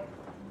Zolotoy?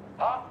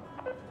 Huh?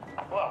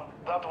 Well,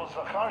 that was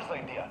Zakhar's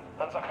idea.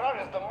 And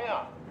Zakhar is the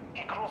man.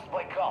 He crossed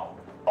Baikal.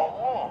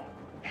 Alone.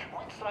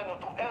 We'd sign on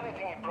to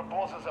anything he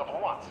proposes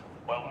at once.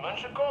 Well,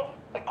 Menshikov,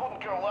 I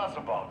couldn't care less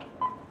about.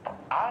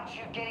 Aren't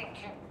you getting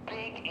too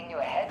big in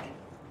your head?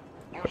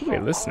 You're What are we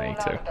so listening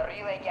cool to? now that the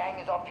relay gang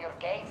is off your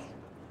case.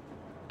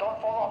 Don't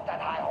fall off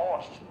that high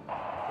horse.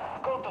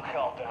 Go to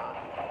hell, Dan.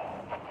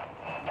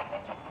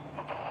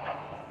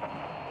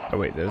 Oh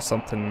wait, there's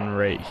something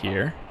right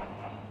here.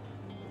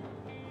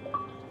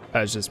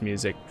 That's just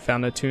music.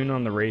 Found a tune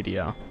on the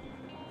radio.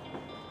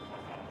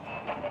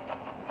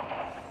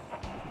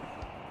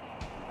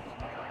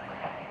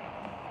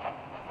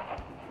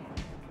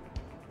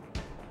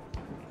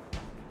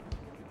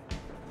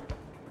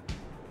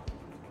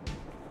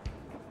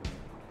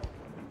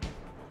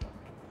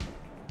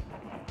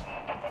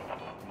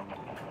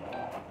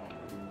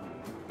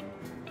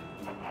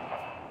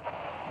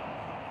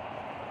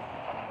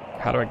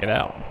 How do I get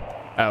out?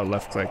 Oh,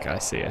 left click. I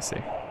see, I see.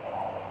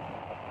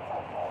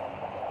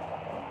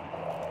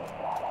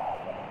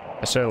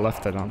 I should have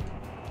left it on.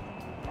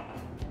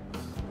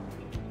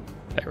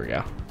 There we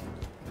go.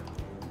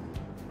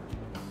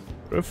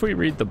 What if we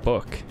read the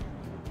book?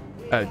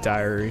 Oh,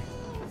 diary.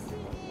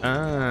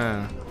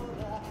 Ah,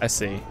 I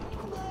see.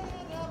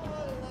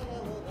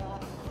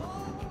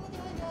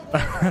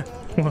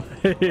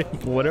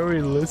 What are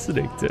we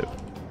listening to?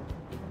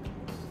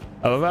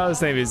 I love how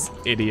his name is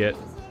Idiot.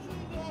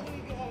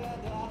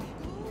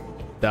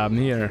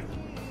 Damir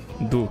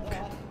Duke.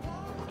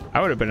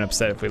 I would have been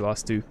upset if we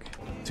lost Duke.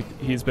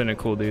 He's been a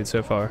cool dude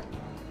so far.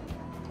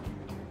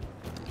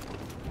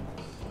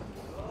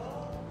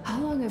 How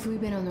long have we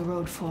been on the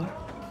road for?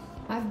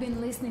 I've been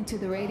listening to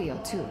the radio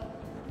too.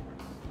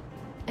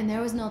 And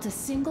there was not a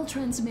single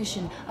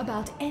transmission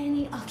about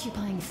any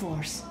occupying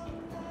force.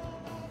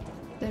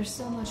 There's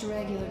so much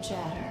regular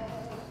chatter.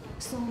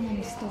 So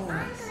many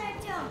stories.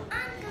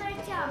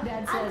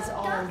 Dad says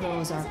all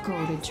those are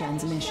coded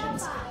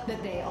transmissions,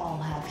 that they all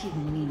have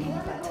hidden meaning,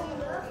 but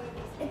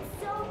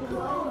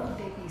why would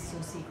they be so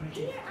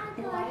secretive?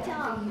 Why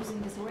are they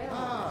using this railroad?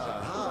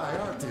 Hi,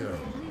 Artyom.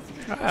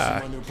 Ah.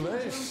 This is my new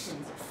place.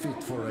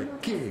 Fit for a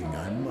king,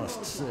 I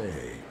must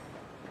say.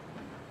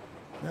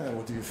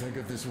 What do you think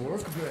of this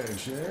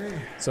workbench, eh?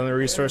 Some of the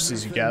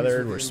resources you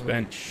gathered were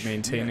spent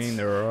maintaining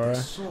the Aurora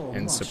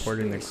and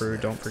supporting the crew.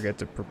 Don't forget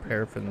to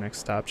prepare for the next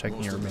stop,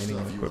 checking your remaining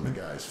equipment.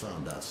 You guys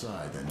found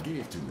outside and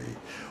gave to me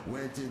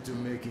went into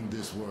making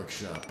this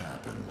workshop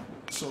happen.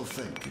 So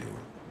thank you.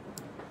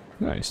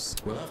 Nice.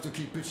 We'll have to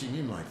keep pitching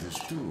in like this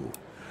too.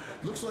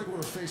 Looks like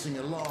we're facing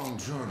a long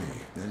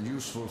journey, and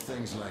useful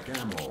things like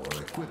ammo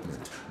or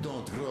equipment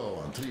don't grow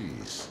on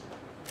trees.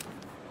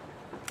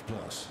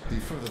 Plus, the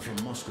further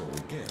from Moscow we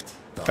get,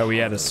 Oh, we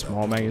had a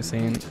small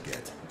magazine.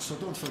 so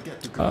don't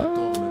forget to collect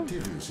all the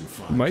materials you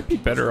find. Might be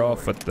better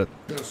off with the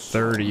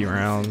 30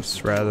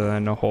 rounds rather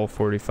than a whole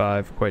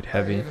 45. Quite I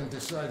heavy. haven't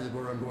decided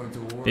where I'm going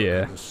to work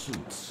Yeah. on the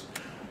suits,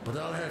 but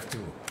I'll have to,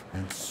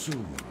 and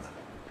soon.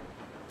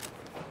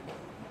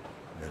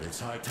 And it's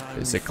high time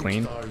Is we it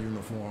clean? fixed our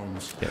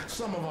uniforms. Yeah.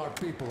 Some of our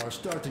people are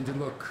starting to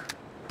look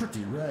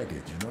pretty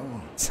ragged, you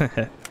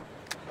know.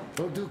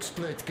 Oh, Duke's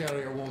plate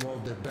carrier won't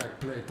hold the back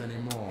plate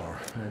anymore,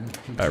 and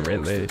he Right,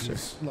 jokes that laser.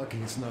 he's lucky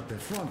it's not the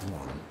front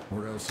one,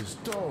 or else his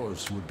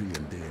toes would be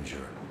in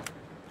danger.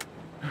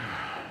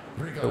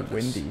 Regardless,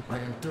 windy. I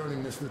am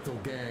turning this little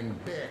gang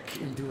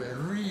back into a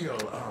real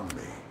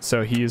army.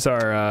 So he's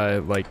our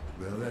like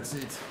Well, that's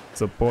it.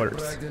 support.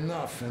 Bragged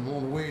enough and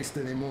won't waste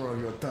any more of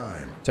your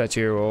time.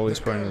 Tattoo will always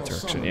The point in the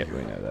colonel's direction. son Yeah, of we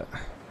you. know that.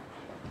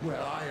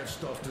 Well, I have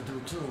stuff to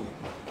do too.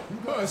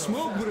 Oh, a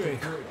smoke break.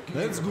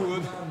 That's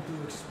good.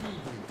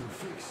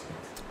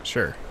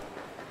 Sure.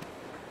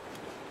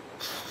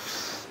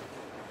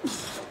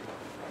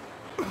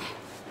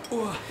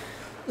 Oh,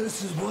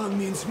 this is one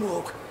mean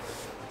smoke.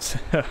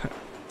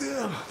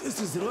 Damn, this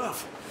is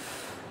rough.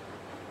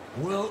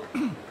 Well,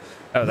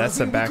 Oh, that's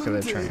the nothing back of we the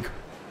couldn't train. take.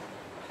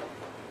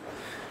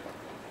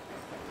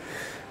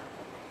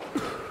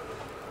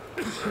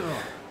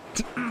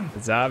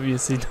 It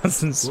obviously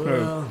doesn't smoke.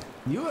 Well,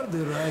 you are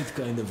the right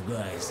kind of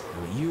guys.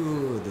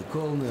 You, the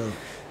Colonel,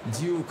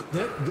 Duke,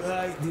 that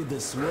guy did a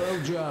swell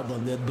job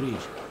on that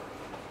bridge.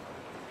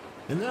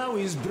 And now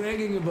he's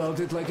bragging about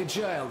it like a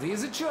child.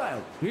 He's a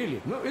child,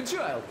 really. No, a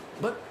child.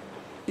 But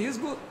he's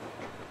good.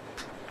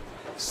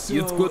 So,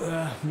 He's good.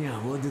 yeah,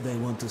 what did I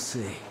want to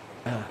say?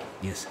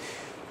 Yes.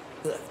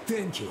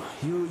 Thank you.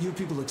 You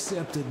people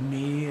accepted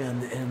me,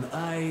 and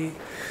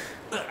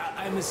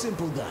I'm a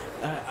simple guy.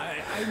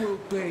 I will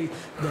pay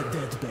the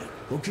debt back,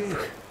 okay?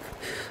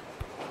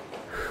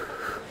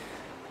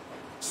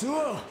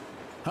 So,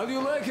 how do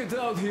you like it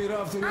out here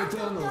after your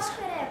tunnels?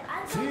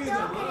 Freedom,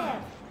 huh?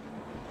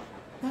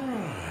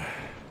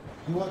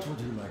 What would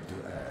you like to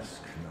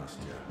ask,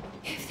 Nastya?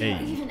 If they're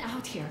Hey. even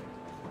out here.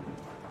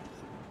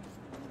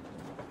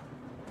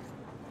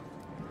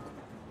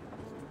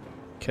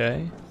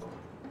 Okay.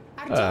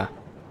 Artyom,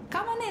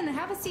 come on in,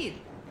 have a seat.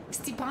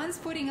 Stepan's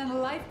putting on a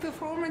live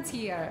performance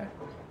here.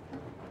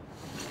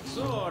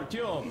 So,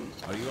 Artyom,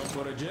 are you up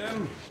for a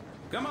jam?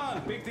 Come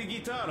on, pick the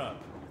guitar up.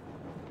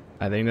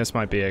 I think this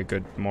might be a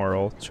good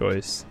moral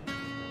choice.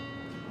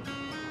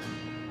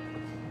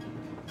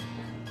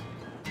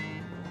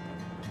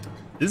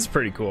 This is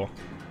pretty cool.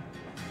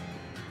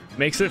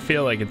 Makes it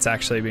feel like it's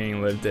actually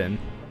being lived in.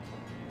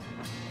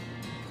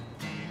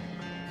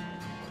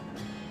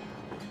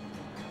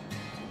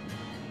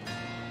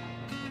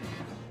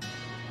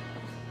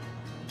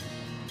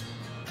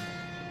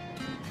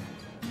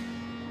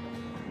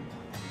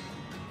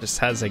 Just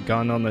has a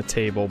gun on the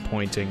table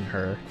pointing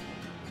her.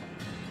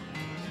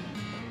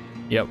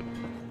 Yep.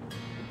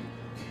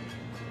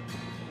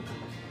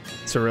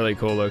 It's a really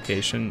cool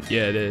location.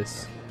 Yeah, it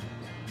is.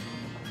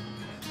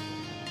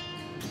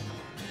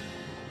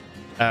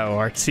 Oh,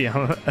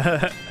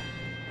 Artyom.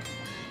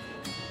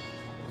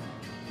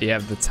 You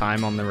have the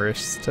time on the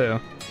wrist too.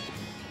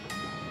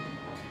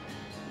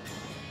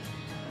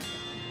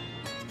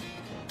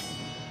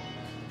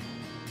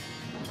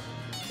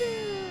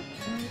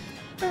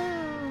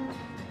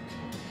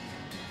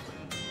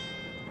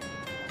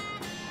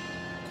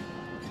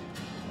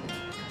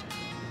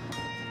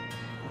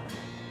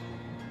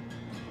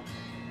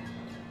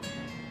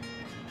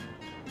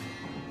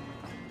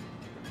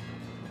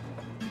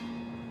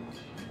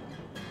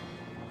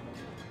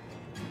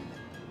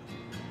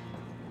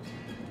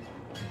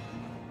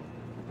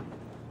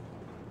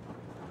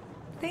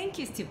 Thank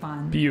you,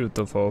 Stepan.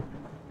 Beautiful.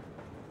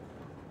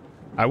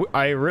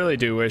 I really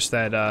do wish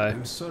that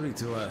I'm sorry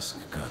to ask,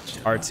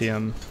 Katya.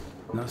 Artyom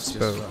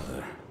spoke.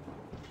 Father.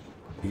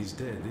 He's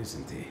dead,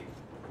 isn't he?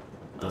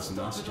 Doesn't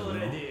Astro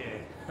know?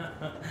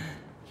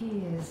 He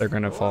is. They're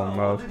gonna fall in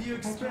love. What did you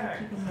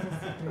expect?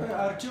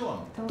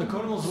 Artyom, the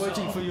colonel's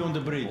waiting for you on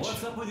the bridge.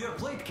 What's up with your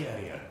plate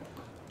carrier?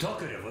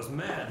 Tokarev was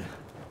mad.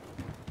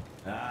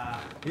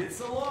 Ah,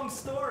 it's a long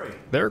story.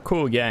 They're a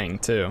cool gang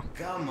too.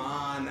 Come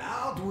on,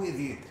 out with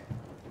it.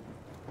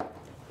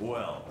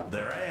 Well,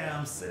 there I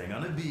am, sitting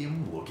on a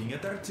beam, looking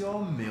at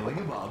Artyom milling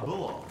about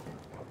below.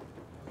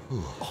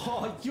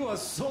 Oh, you are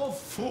so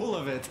full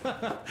of it.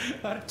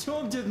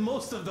 Artyom did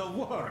most of the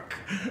work.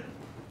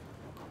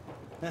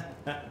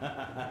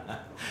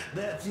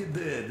 That he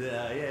did,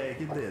 yeah,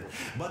 he did.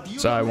 But you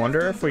So I don't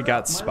wonder have to if we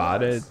got interrupt my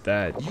spotted lies.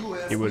 that You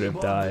asked he would me have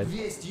about died. the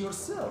Vest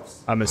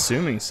yourselves. I'm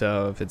assuming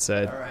so if it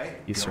said All right,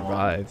 he come on.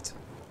 survived.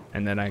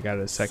 And then I got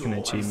a second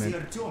achievement. So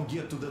I see Artyom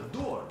get to the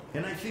door,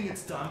 and I think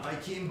it's time I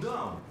came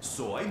down.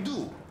 So I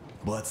do.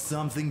 But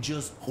something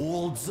just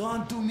holds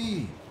on to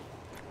me.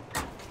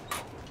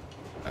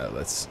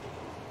 Let's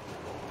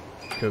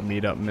go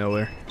meet up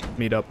Miller.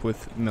 Meet up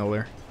with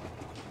Miller.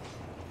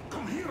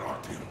 Come here,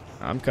 Artyom.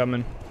 I'm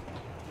coming.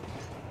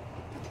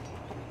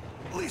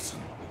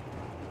 Listen.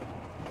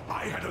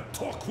 I had a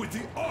talk with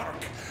the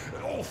Ark.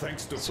 All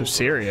thanks to So Cooper.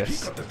 serious.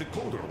 He got the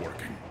decoder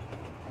working.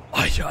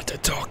 I got to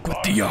talk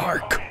with the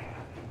Ark.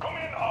 Come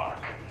in,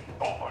 Ark.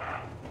 Over.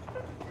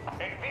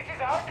 This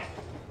is Ark.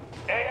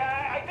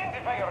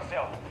 Identify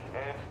yourself.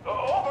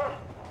 Over.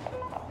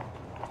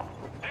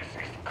 This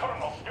is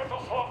Colonel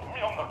Sviatoslav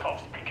Myelnikov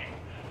speaking.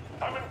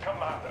 I'm in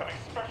command of a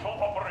special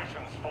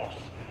operations force.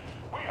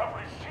 We have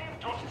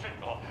received your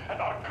signal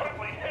and are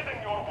currently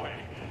heading your way.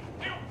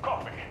 Do you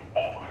copy?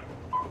 Over.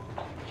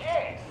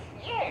 Yes.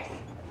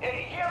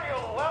 Hear you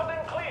loud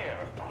and clear.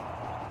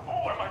 Who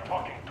am I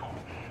talking to?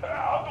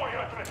 How do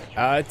I address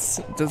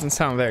you? It doesn't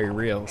sound very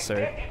real, sir.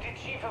 Deputy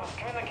Chief of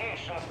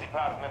Communications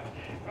Department,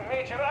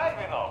 Major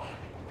Ivanov.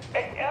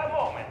 A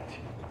moment.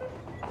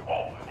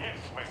 Oh, yes,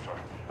 Major.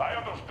 I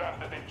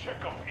understand that the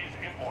checkup is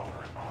in order.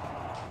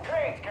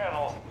 Great,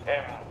 Colonel.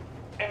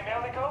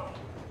 Melnikov?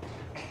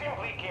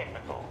 Simply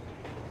capable.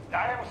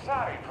 I am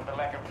sorry for the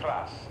lack of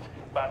trust,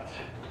 but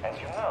as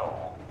you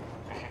know,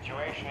 the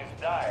situation is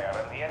dire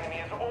and the enemy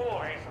is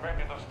always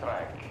ready to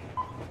strike.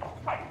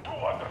 I do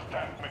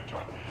understand,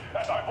 Major,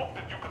 and I hope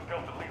that you can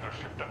tell the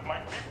leadership that my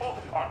people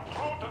are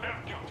true to their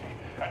duty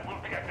and will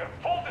be at their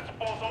full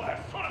disposal as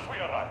soon as we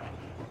arrive.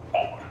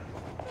 Over.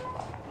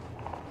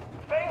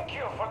 Thank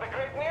you for the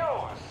great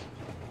news.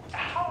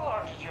 How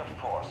large is your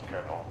force,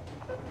 Colonel?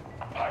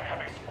 I have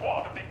a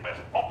squad of the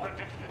best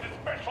operatives the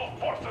Special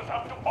Forces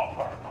have to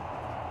offer.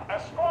 A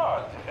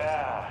squad?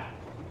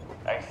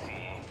 I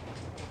see.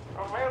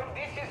 Well,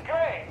 this is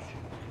great.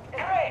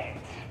 Great!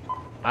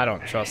 I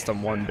don't trust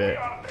them one bit. We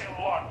are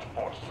a large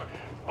force,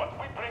 but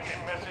we bring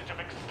a message of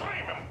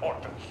extreme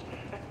importance.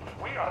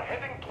 We are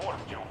heading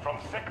towards you from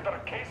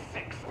Sector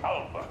K6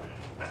 Alpha.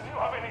 Do you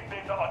have any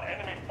data on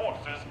enemy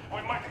forces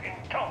we might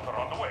encounter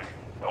on the way?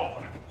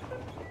 Over.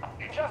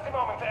 In just a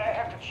moment, I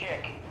have to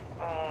check.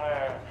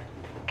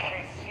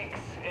 K6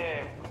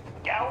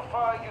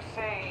 Alpha, you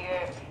say?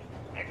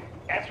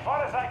 As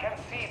far as I can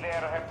see, there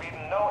have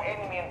been no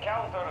enemy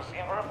encounters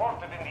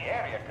reported in the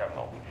area,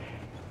 Colonel.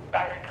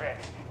 I regret.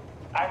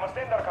 I must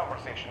end our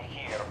conversation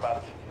here,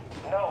 but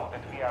know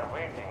that we are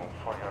waiting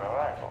for your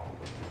arrival.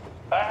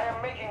 I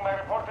am making my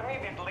report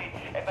immediately,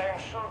 and I am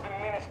sure the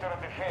Minister of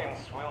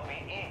Defense will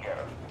be eager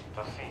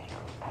to see you.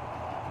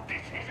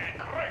 This is a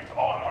great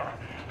honor.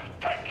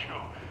 Thank you.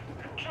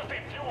 Just a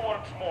few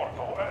words more,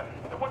 though.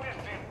 What is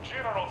the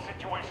general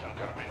situation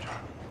there, Major?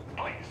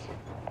 Please.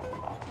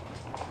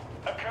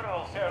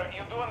 Colonel, sir,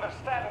 you do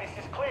understand this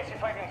is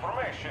classified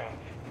information.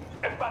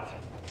 But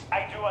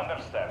I do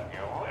understand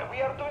you.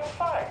 We are doing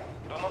fine.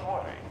 Do not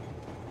worry.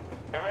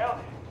 Well,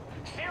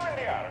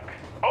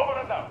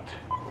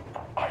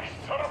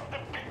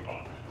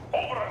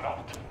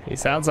 He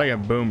sounds like a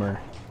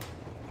boomer.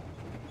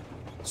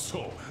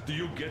 So, do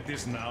you get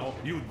this now,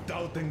 you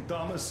doubting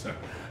Thomas?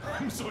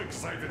 I'm so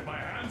excited, my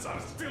hands are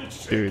still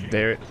shaking.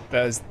 Dude,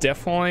 that was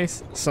definitely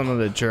some of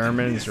the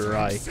Germans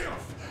right.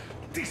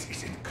 This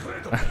is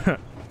incredible.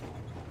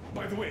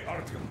 By the way,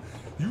 Artyom,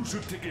 you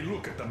should take a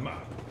look at the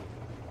map.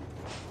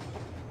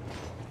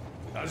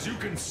 As you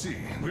can see,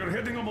 we are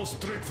heading almost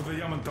straight for the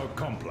Yamantau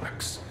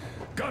complex.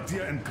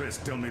 Katya and Chris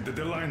tell me that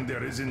the line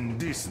there is in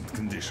decent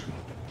condition.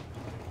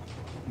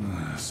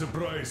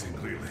 Surprising,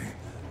 really,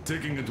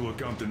 taking into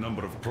account the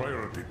number of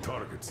priority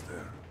targets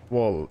there.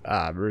 We'll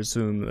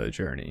resume the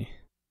journey.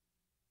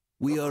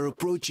 We are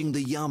approaching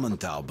the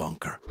Yamantau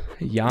bunker,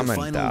 Yamantau. the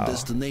final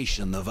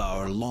destination of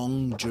our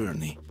long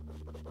journey.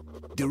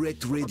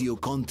 Direct radio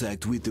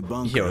contact with the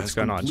bunker has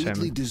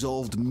completely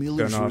dissolved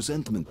Miller's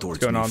resentment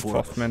towards me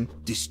for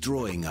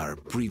destroying our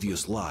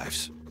previous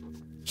lives.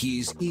 He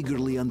is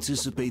eagerly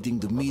anticipating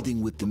the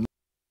meeting with the...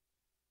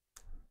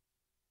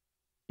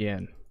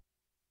 Ian.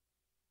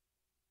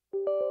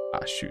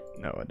 Ah, shoot.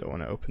 No, I don't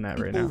want to open that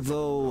right now.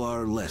 People, though,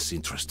 are less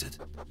interested.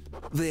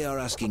 They are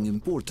asking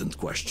important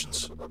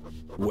questions.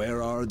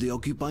 Where are the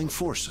occupying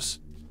forces?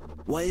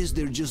 Why is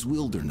there just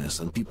wilderness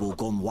and people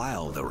gone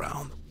wild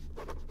around?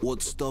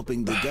 What's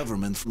stopping the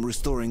government from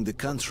restoring the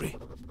country?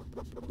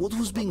 What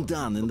was being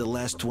done in the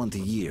last 20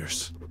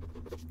 years?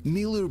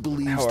 Miller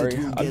believes that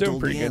we'll get all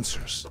the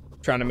answers.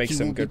 Trying to make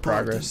some good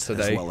progress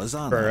today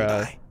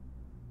for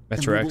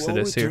Metro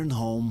Exodus here. Return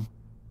home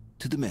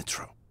to the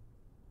Metro.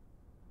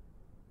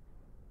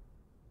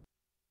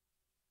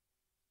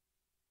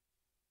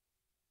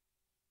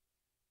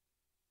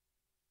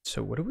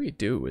 So what do we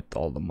do with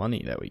all the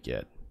money that we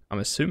get? I'm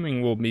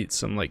assuming we'll meet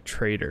some like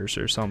traders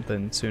or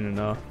something soon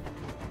enough.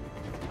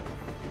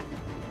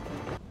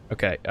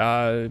 Okay,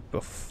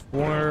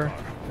 before...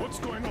 What's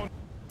going on?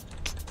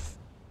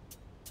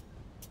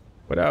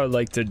 What I would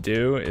like to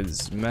do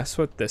is mess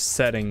with the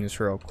settings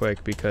real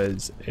quick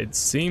because it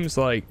seems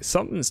like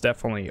something's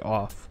definitely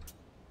off.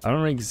 I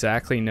don't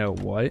exactly know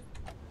what.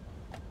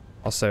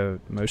 Also,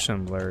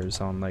 motion blur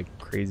is on like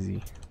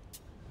crazy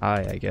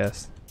high, I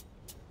guess.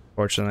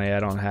 Fortunately, I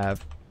don't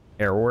have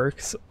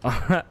Airworks.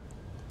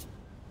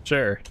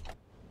 Sure.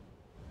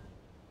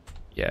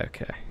 Yeah,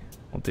 okay.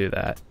 We'll do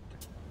that.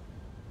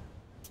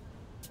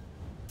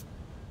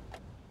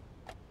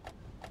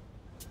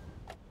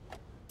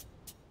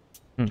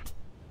 There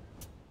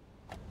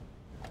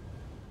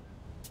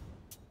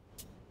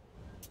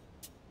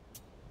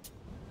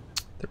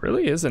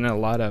really isn't a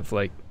lot of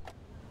like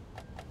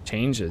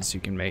changes you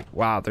can make.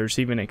 Wow, there's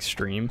even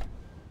extreme.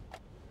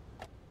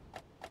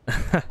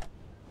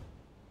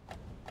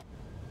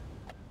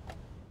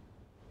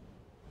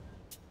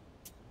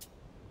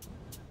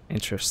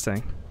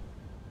 Interesting.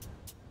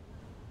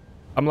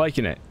 I'm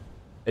liking it.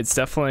 It's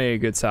definitely a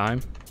good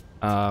time.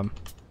 Let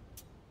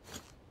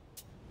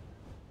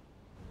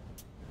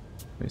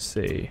me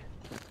see.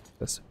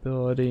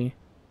 Accessibility.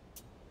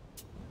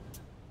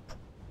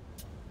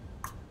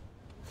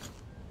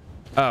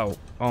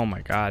 Oh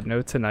my god,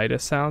 no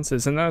tinnitus sounds.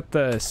 Isn't that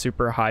the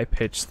super high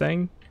pitch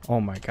thing?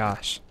 Oh my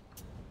gosh.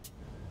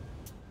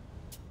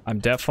 I'm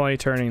definitely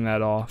turning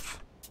that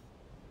off.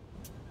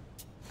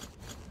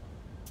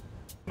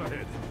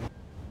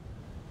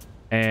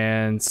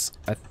 And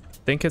I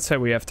think it said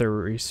we have to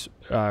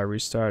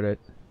restart it.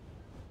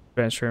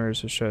 Bench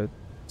streamers will show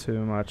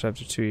too much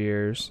after 2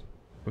 years.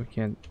 We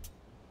can't.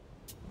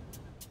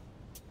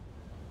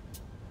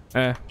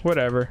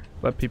 Whatever.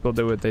 Let people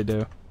do what they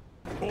do.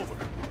 Over.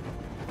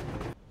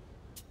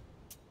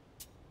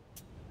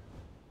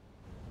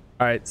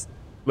 Alright,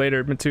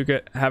 later,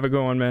 Matuka. Have a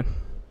good one, man.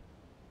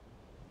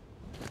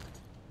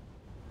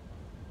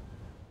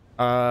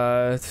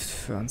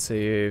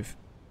 Unsave.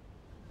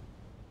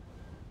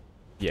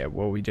 Yeah,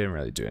 well, we didn't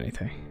really do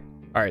anything.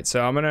 Alright,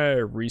 so I'm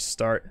gonna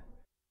restart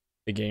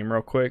the game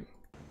real quick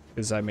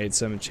because I made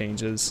some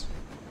changes.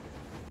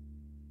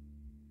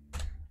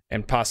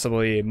 And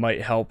possibly it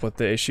might help with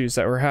the issues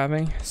that we're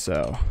having,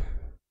 so...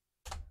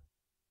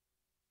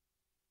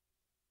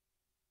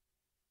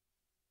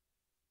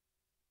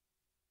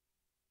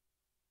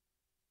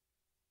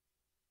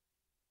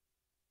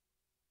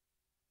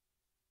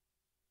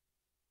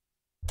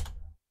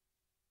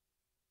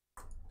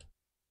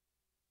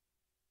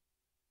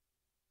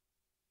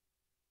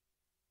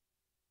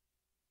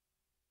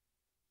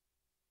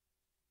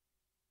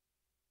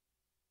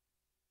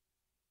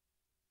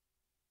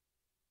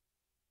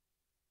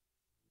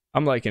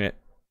 I'm liking it.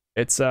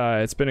 It's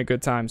been a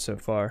good time so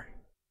far.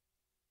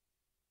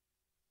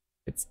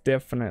 It's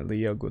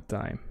definitely a good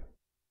time.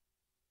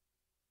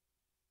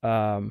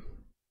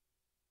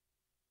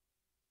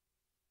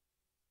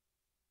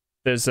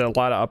 There's a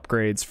lot of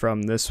upgrades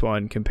from this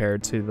one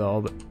compared to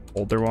the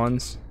older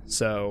ones,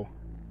 so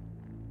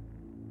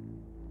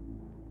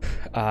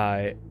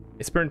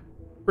it's been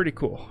pretty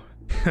cool.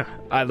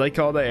 I like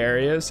all the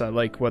areas. I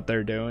like what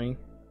they're doing.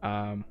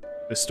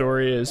 The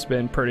story has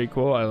been pretty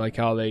cool. I like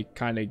how they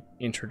kind of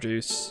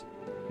introduce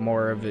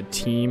more of a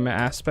team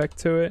aspect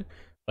to it,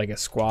 like a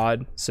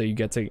squad, so you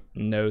get to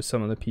know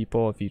some of the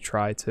people if you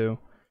try to.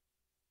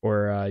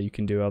 or you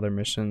can do other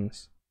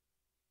missions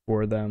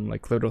for them,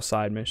 like little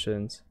side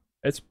missions.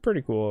 It's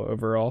pretty cool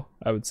overall,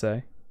 I would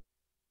say.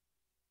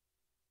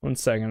 One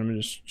second, I'm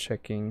just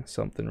checking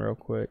something real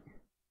quick.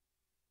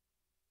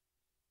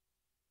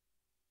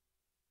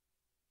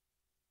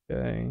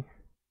 Okay.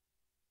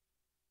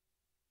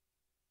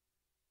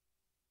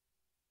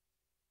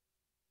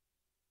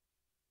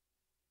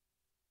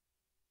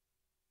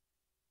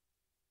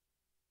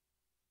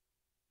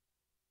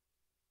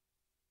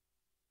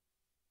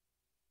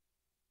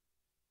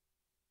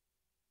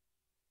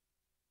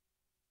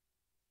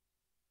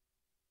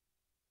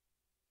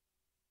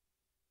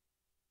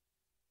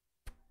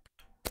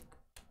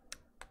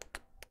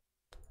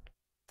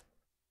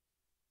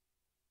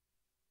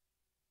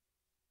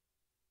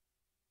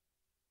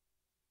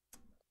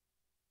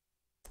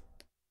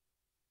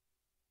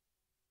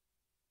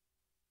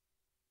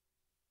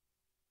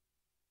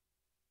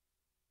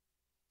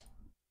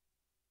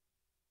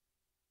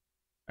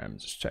 I'm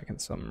just checking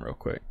something real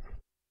quick.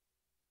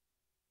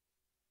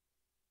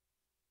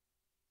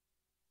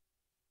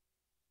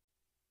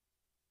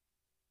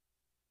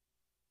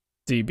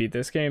 Do you beat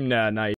this game? Nah, not